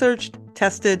been researched,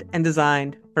 tested, and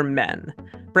designed for men.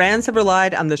 Brands have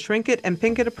relied on the shrink it and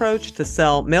pink it approach to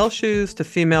sell male shoes to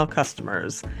female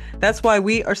customers. That's why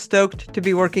we are stoked to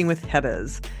be working with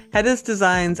Heddas. Heddas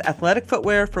designs athletic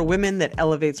footwear for women that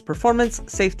elevates performance,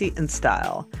 safety, and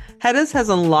style. Heddas has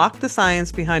unlocked the science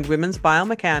behind women's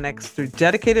biomechanics through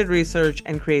dedicated research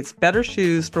and creates better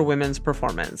shoes for women's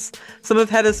performance. Some of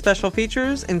Heddas' special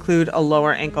features include a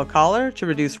lower ankle collar to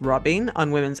reduce rubbing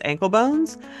on women's ankle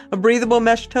bones, a breathable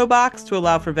mesh toe box to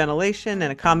allow for ventilation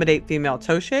and accommodate female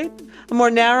toe shape, a more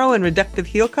narrow and reductive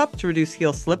heel cup to reduce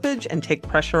heel slippage and take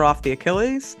pressure off the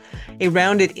Achilles, a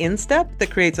rounded instep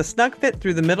that creates a snug fit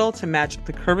through the middle to match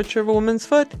the curvature of a woman's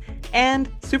foot, and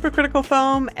supercritical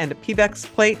foam and a Pebax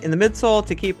plate in the midsole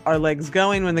to keep our legs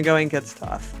going when the going gets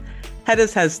tough.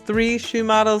 Heddas has 3 shoe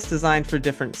models designed for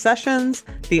different sessions: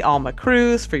 the Alma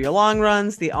Cruise for your long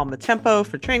runs, the Alma Tempo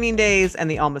for training days, and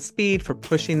the Alma Speed for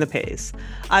pushing the pace.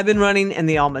 I've been running in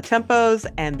the Alma Tempos,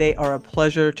 and they are a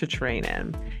pleasure to train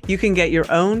in. You can get your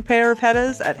own pair of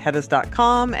Heddas at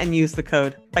heddas.com and use the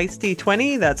code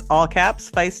FEISTY20, that's all caps,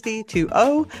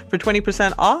 FEISTY20, for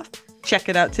 20% off. Check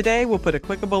it out today. We'll put a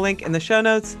clickable link in the show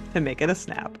notes to make it a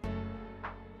snap.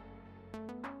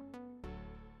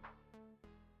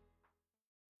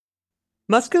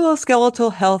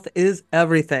 Musculoskeletal health is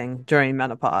everything during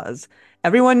menopause.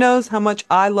 Everyone knows how much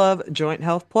I love Joint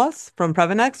Health Plus from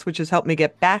Previnex, which has helped me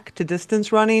get back to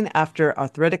distance running after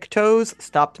arthritic toes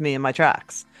stopped me in my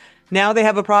tracks. Now they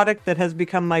have a product that has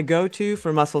become my go-to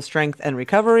for muscle strength and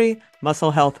recovery,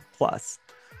 Muscle Health Plus.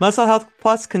 Muscle Health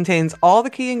Plus contains all the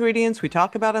key ingredients we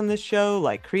talk about on this show,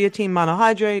 like creatine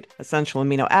monohydrate, essential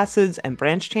amino acids, and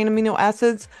branched-chain amino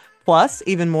acids, plus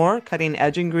even more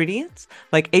cutting-edge ingredients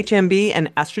like HMB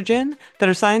and estrogen that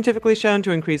are scientifically shown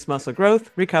to increase muscle growth,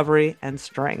 recovery, and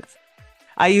strength.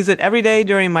 I use it every day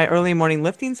during my early morning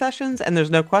lifting sessions, and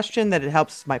there's no question that it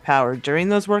helps my power during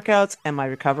those workouts and my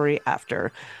recovery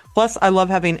after. Plus, I love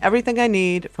having everything I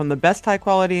need from the best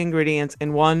high-quality ingredients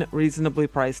in one reasonably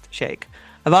priced shake.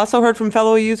 I've also heard from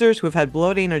fellow users who have had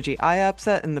bloating or GI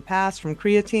upset in the past from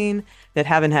creatine that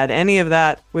haven't had any of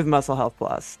that with Muscle Health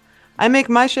Plus. I make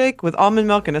my shake with almond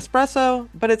milk and espresso,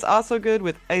 but it's also good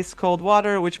with ice cold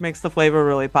water, which makes the flavor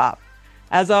really pop.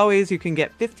 As always, you can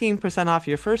get 15% off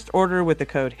your first order with the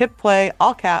code HITPLAY,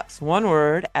 all caps, one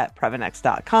word, at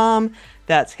Previnex.com.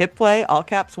 That's HITPLAY, all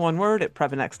caps, one word, at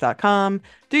Previnex.com.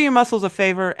 Do your muscles a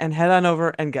favor and head on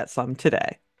over and get some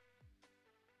today.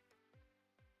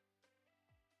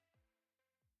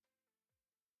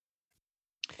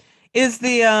 Is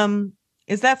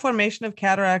that formation of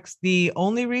cataracts the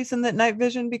only reason that night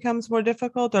vision becomes more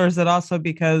difficult, or is it also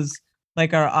because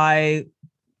like our eye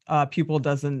pupil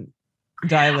doesn't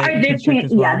dilate?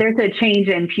 There's a change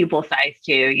in pupil size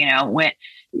too. You know, when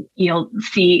you'll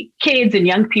see kids and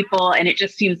young people, and it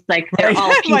just seems like they're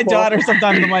all people. My daughter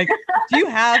sometimes I'm like, do you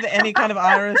have any kind of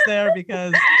iris there?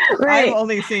 Because I've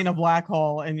only seen a black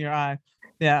hole in your eye.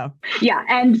 Yeah. Yeah.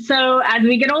 And so as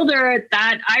we get older,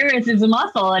 that iris is a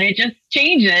muscle and it just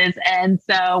changes. And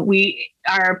so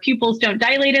our pupils don't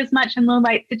dilate as much in low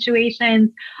light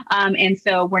situations. And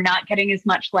so we're not getting as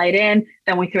much light in.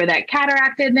 Then we throw that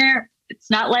cataract in there. It's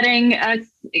not letting us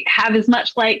have as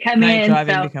much light come in.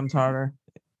 Driving becomes harder.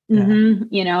 Mm-hmm,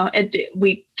 you know,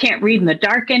 we can't read in the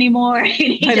dark anymore.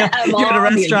 You're at a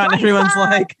restaurant, everyone's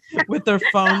like with their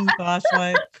phone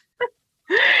flashlight.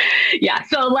 Yeah,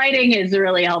 so lighting is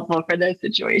really helpful for those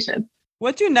situations.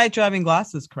 What do night driving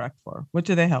glasses correct for? What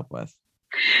do they help with?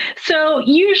 So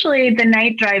usually the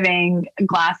night driving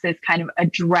glasses kind of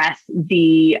address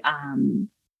the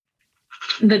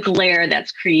the glare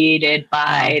that's created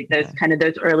by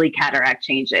those early cataract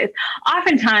changes.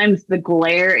 Oftentimes, the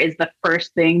glare is the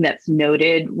first thing that's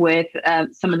noted with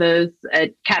some of those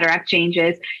cataract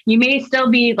changes. You may still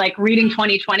be like reading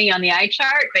 20/20 on the eye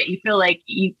chart, but you feel like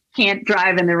you can't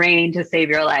drive in the rain to save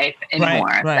your life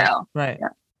anymore. Right. Yeah.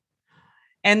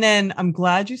 And then I'm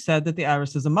glad you said that the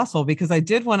iris is a muscle, because I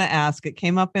did want to ask, it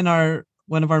came up in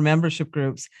one of our membership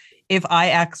groups, if eye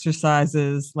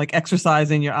exercises, like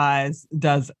exercising your eyes,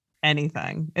 does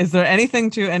anything. Is there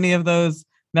anything to any of those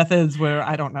methods where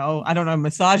I don't know,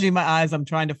 massaging my eyes, I'm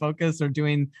trying to focus, or I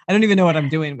don't even know what I'm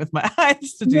doing with my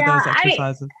eyes to do those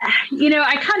exercises?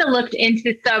 I kind of looked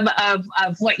into some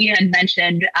of what you had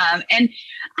mentioned, and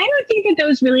I don't think that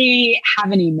those really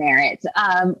have any merit.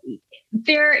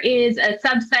 There is a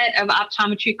subset of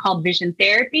optometry called vision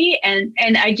therapy, and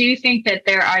I do think that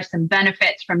there are some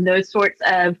benefits from those sorts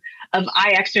of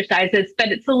eye exercises, but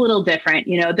it's a little different.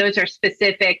 Those are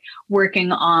specific,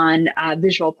 working on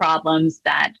visual problems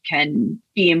that can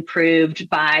be improved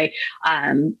by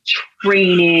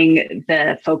training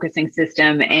the focusing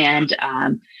system, and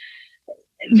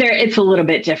it's a little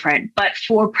bit different. But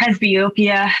for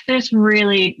presbyopia, there's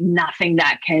really nothing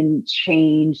that can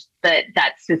change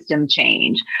that system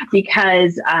change,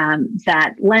 because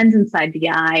that lens inside the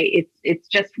eye, it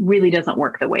just really doesn't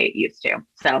work the way it used to.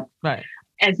 So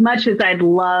as much as I'd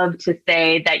love to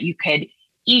say that you could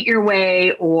eat your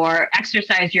way or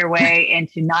exercise your way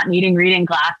into not needing reading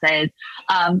glasses,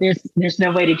 there's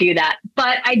no way to do that.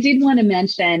 But I did want to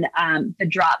mention the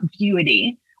drop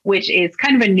Vuity, which is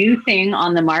kind of a new thing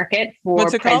on the market for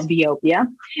presbyopia.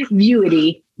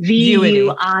 Vuity,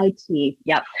 Vuit.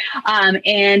 Yep.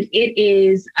 And it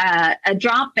is a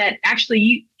drop that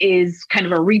actually is kind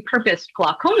of a repurposed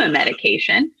glaucoma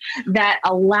medication that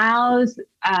allows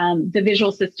the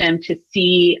visual system to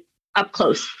see up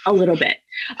close a little bit.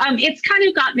 It's kind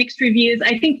of got mixed reviews.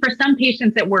 I think for some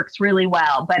patients it works really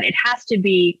well, but it has to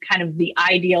be kind of the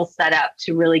ideal setup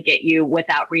to really get you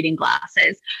without reading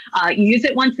glasses. You use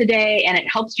it once a day, and it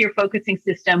helps your focusing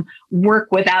system work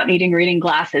without needing reading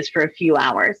glasses for a few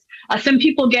hours. Some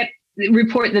people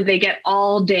report that they get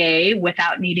all day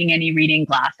without needing any reading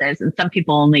glasses, and some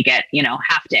people only get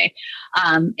half day,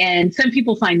 and some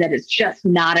people find that it's just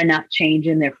not enough change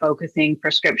in their focusing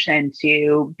prescription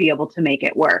to be able to make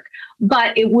it work.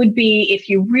 But it would be, if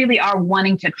you really are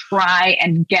wanting to try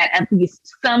and get at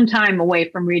least some time away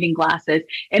from reading glasses,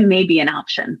 it may be an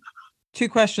option. 2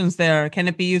 questions there. Can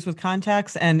it be used with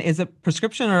contacts, and is it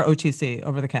prescription or OTC,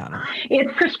 over the counter?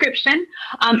 It's prescription.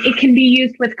 It can be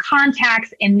used with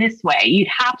contacts in this way. You'd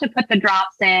have to put the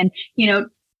drops in,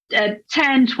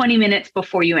 10, 20 minutes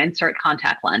before you insert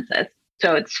contact lenses.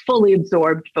 So it's fully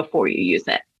absorbed before you use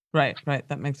it. Right.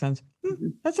 That makes sense.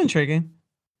 That's intriguing.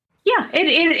 Yeah,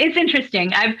 it's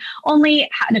interesting. I've only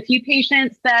had a few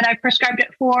patients that I've prescribed it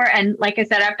for. And like I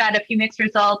said, I've got a few mixed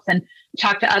results and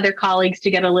talked to other colleagues to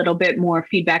get a little bit more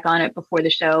feedback on it before the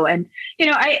show. And,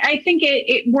 I think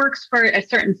it works for a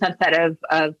certain subset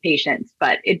of patients,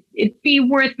 but it'd be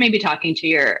worth maybe talking to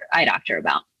your eye doctor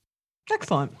about.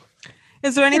 Excellent.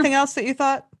 Is there anything else that you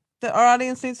thought that our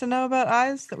audience needs to know about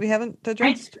eyes that we haven't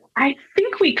addressed? I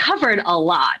think we covered a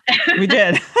lot. We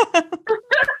did.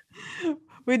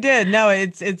 We did. No,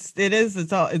 it's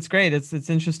great. It's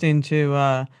interesting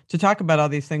to talk about all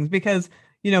these things, because,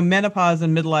 menopause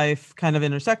and midlife kind of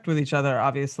intersect with each other,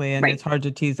 obviously, and It's hard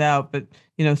to tease out, but,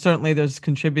 certainly there's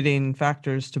contributing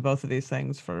factors to both of these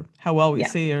things for how well we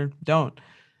see or don't.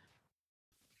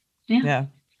 Yeah.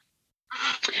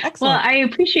 Excellent. Well, I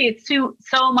appreciate so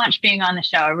much being on the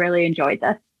show. I really enjoyed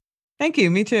this. Thank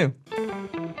you. Me too.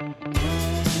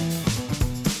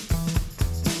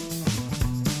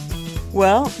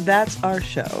 Well, that's our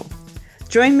show.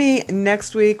 Join me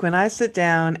next week when I sit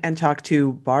down and talk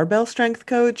to barbell strength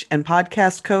coach and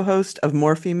podcast co-host of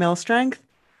More Female Strength,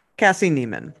 Cassie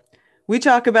Neiman. We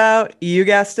talk about, you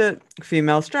guessed it,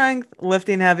 female strength,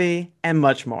 lifting heavy, and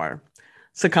much more.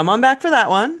 So come on back for that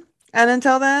one. And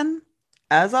until then,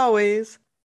 as always,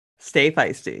 stay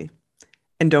feisty.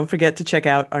 And don't forget to check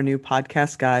out our new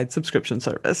podcast guide subscription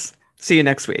service. See you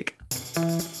next week.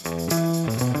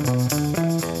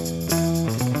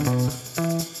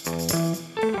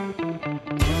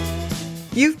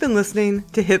 You've been listening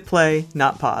to Hit Play,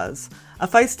 Not Pause, a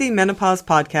feisty menopause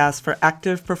podcast for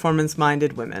active,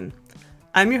 performance-minded women.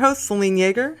 I'm your host, Celine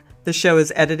Yeager. The show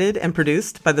is edited and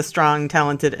produced by the strong,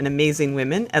 talented, and amazing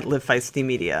women at Live Feisty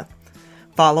Media.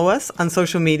 Follow us on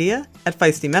social media at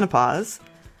Feisty Menopause,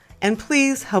 and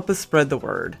please help us spread the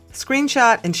word.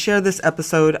 Screenshot and share this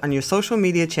episode on your social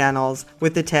media channels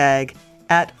with the tag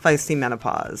 @Feisty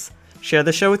Menopause. Share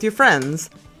the show with your friends,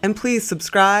 And please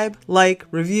subscribe, like,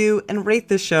 review, and rate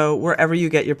this show wherever you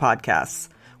get your podcasts.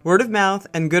 Word of mouth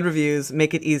and good reviews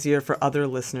make it easier for other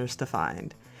listeners to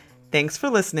find. Thanks for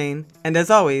listening, and as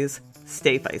always,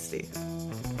 stay feisty.